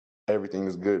 Everything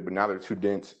is good, but now they're too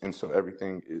dense, and so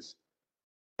everything is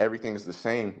the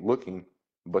same looking,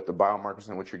 but the biomarkers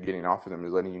and what you're getting off of them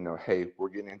is letting you know, hey, we're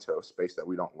getting into a space that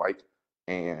we don't like,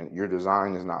 and your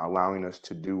design is not allowing us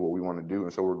to do what we want to do,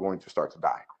 and so we're going to start to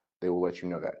die. They will let you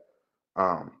know that.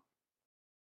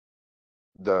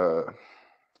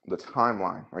 The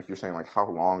timeline, like you're saying, like how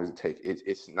long does it take?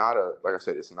 It's not a, like I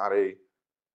said, it's not a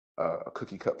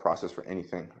cookie cut process for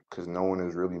anything, because no one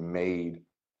has really made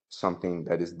something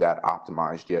that is that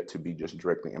optimized yet to be just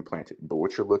directly implanted. But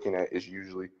what you're looking at is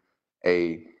usually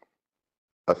a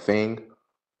thing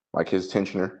like his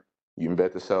tensioner. You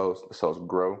embed the cells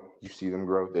grow, you see them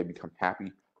grow, they become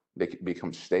happy, they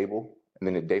become stable, and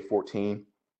then at day 14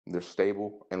 they're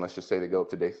stable, and let's just say they go up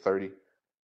to day 30,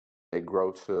 they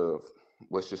grow to,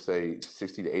 let's just say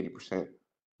 60 to 80%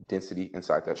 density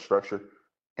inside that structure.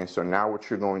 And so now what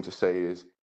you're going to say is,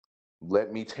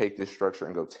 let me take this structure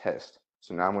and go test.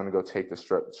 So now I'm going to go take the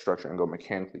structure and go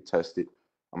mechanically test it.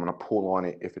 I'm going to pull on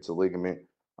it if it's a ligament.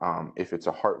 If it's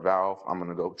a heart valve, I'm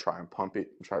going to go try and pump it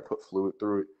and try to put fluid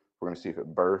through it. We're going to see if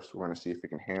it bursts. We're going to see if it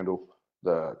can handle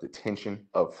the tension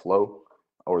of flow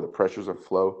or the pressures of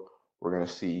flow. We're going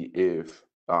to see if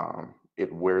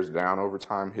it wears down over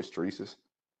time, hysteresis.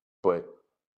 But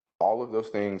all of those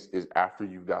things is after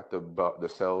you've got the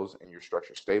cells in your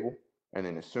structure stable. And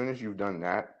then as soon as you've done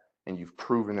that and you've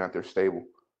proven that they're stable,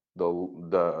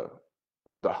 the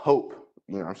hope,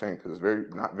 you know what I'm saying, because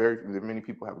it's not very many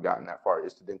people have gotten that far,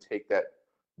 is to then take that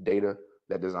data,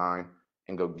 that design,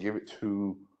 and go give it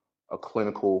to a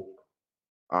clinical,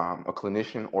 a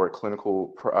clinician or a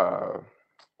clinical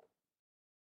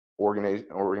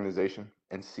organization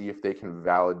and see if they can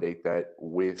validate that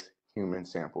with human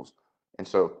samples. And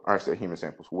so, or I say human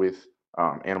samples with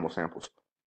animal samples.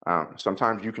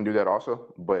 Sometimes you can do that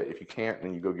also, but if you can't,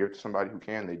 then you go give it to somebody who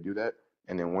can. They do that,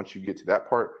 and then once you get to that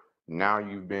part, now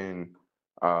you've been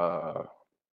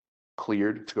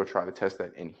cleared to go try to test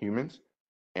that in humans,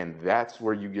 and that's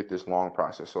where you get this long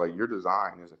process. So like your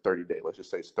design is a 30-day. Let's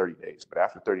just say it's 30 days, but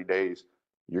after 30 days,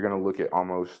 you're gonna look at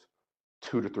almost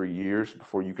 2 to 3 years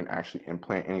before you can actually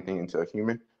implant anything into a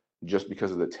human, just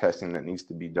because of the testing that needs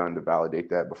to be done to validate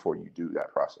that before you do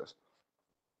that process.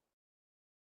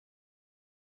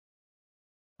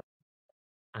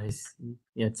 I see.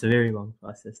 Yeah, it's a very long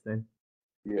process then.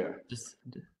 Yeah. Just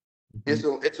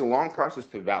It's a long process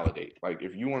to validate. Like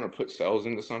if you want to put cells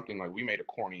into something, like we made a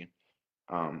cornea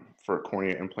for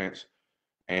cornea implants,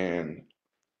 and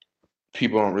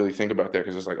people don't really think about that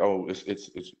because it's like, oh, it's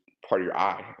part of your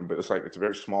eye, but it's like it's a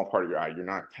very small part of your eye. You're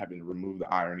not having to remove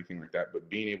the eye or anything like that, but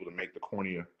being able to make the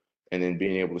cornea and then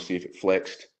being able to see if it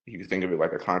flexed, you can think of it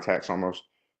like a contact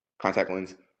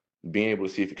lens, being able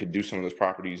to see if it could do some of those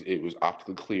properties. It was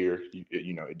optically clear,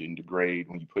 you know, it didn't degrade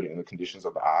when you put it in the conditions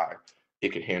of the eye.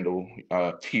 It could handle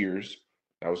tears,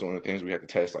 That was one of the things we had to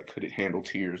test. Like, could it handle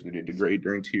tears? Did it degrade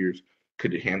during tears?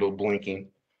 Could it handle blinking?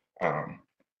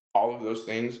 All of those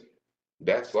things.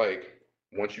 That's like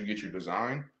once you get your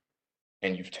design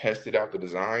and you've tested out the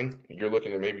design, you're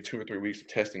looking at maybe 2 or 3 weeks of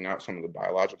testing out some of the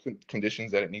biological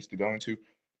conditions that it needs to go into,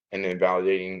 and then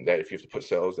validating that if you have to put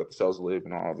cells, that the cells live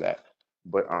and all of that.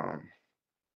 But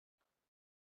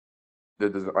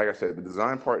like I said, the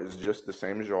design part is just the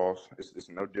same as y'all's. It's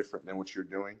no different than what you're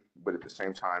doing, but at the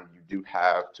same time, you do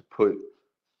have to put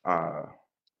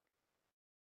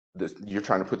this. You're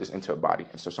trying to put this into a body,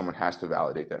 and so someone has to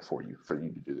validate that for you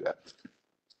to do that.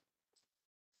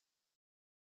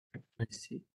 I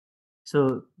see.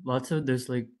 So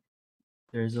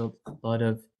there's a lot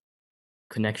of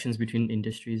connections between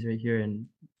industries right here and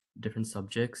different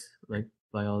subjects like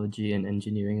biology and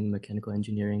engineering and mechanical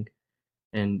engineering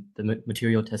and the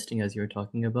material testing as you're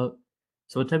talking about.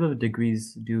 So what type of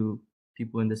degrees do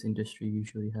people in this industry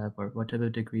usually have, or what type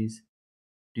of degrees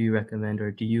do you recommend or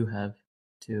do you have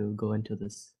to go into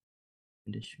this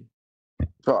industry?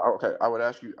 So, okay, I would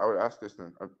ask this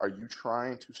then. Are you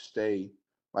trying to stay,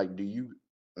 like, do you,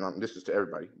 this is to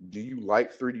everybody, do you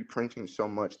like 3D printing so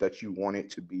much that you want it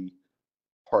to be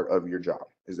part of your job?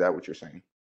 Is that what you're saying?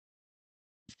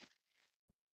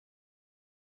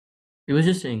 It was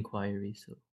just an inquiry,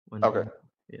 so Okay.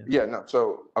 Yeah. Yeah, no.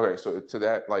 So, okay, so to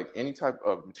that, like any type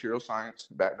of material science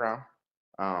background,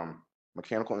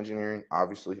 mechanical engineering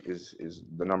obviously is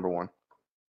the number one.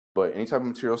 But any type of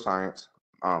material science,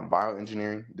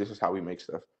 bioengineering, this is how we make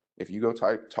stuff. If you go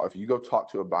talk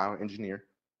to a bioengineer,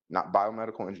 not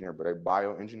biomedical engineer, but a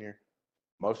bioengineer,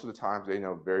 most of the times they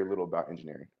know very little about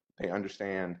engineering. They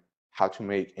understand how to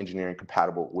make engineering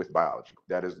compatible with biology.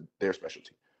 That is their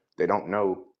specialty. They don't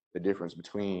know the difference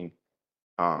between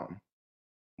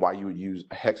why you would use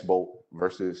a hex bolt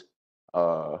versus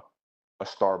a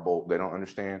star bolt. They don't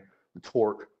understand the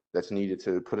torque that's needed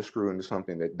to put a screw into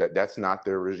something. That's not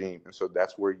their regime. And so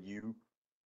that's where you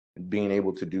being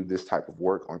able to do this type of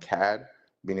work on CAD,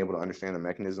 being able to understand the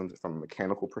mechanisms from a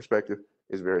mechanical perspective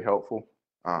is very helpful.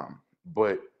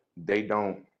 But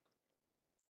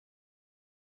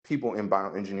people in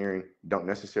bioengineering don't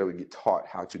necessarily get taught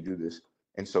how to do this.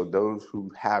 And so those who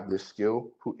have this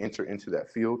skill, who enter into that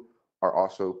field, are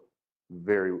also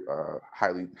very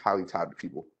highly touted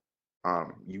people.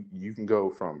 You can go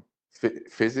from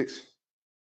physics,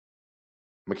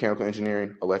 mechanical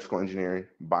engineering, electrical engineering,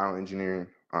 bioengineering,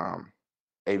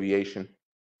 aviation,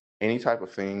 any type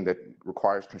of thing that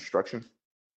requires construction,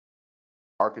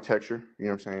 architecture. You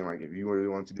know what I'm saying? Like if you really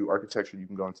want to do architecture, you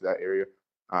can go into that area.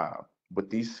 But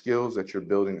these skills that you're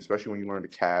building, especially when you learn the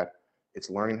CAD, it's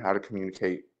learning how to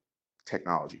communicate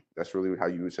technology. That's really how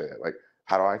you would say that. Like,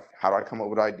 how do I come up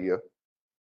with an idea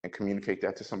and communicate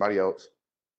that to somebody else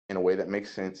in a way that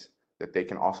makes sense that they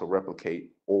can also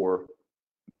replicate or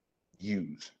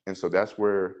use? And so that's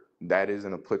where that is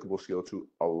an applicable skill to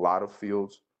a lot of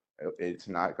fields. It's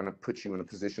not going to put you in a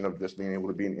position of just being able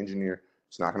to be an engineer.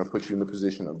 It's not going to put you in the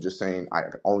position of just saying, I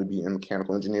can only be a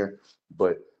mechanical engineer.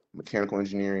 But mechanical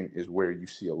engineering is where you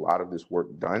see a lot of this work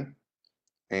done,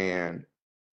 and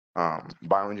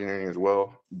bioengineering as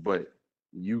well. But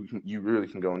you really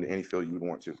can go into any field you would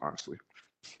want to, honestly.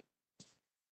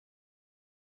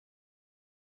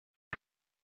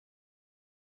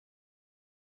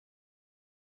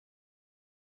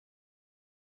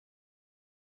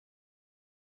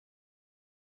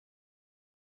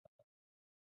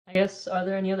 I guess, are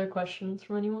there any other questions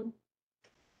from anyone?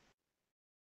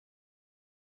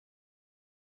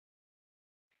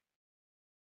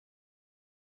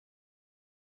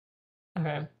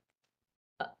 Okay.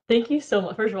 Thank you so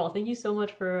much. First of all, thank you so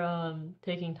much for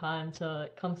taking time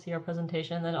to come see our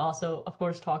presentation, and then also, of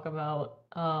course, talk about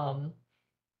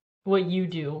what you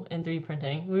do in 3D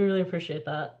printing. We really appreciate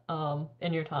that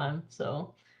and your time.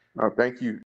 So Thank you.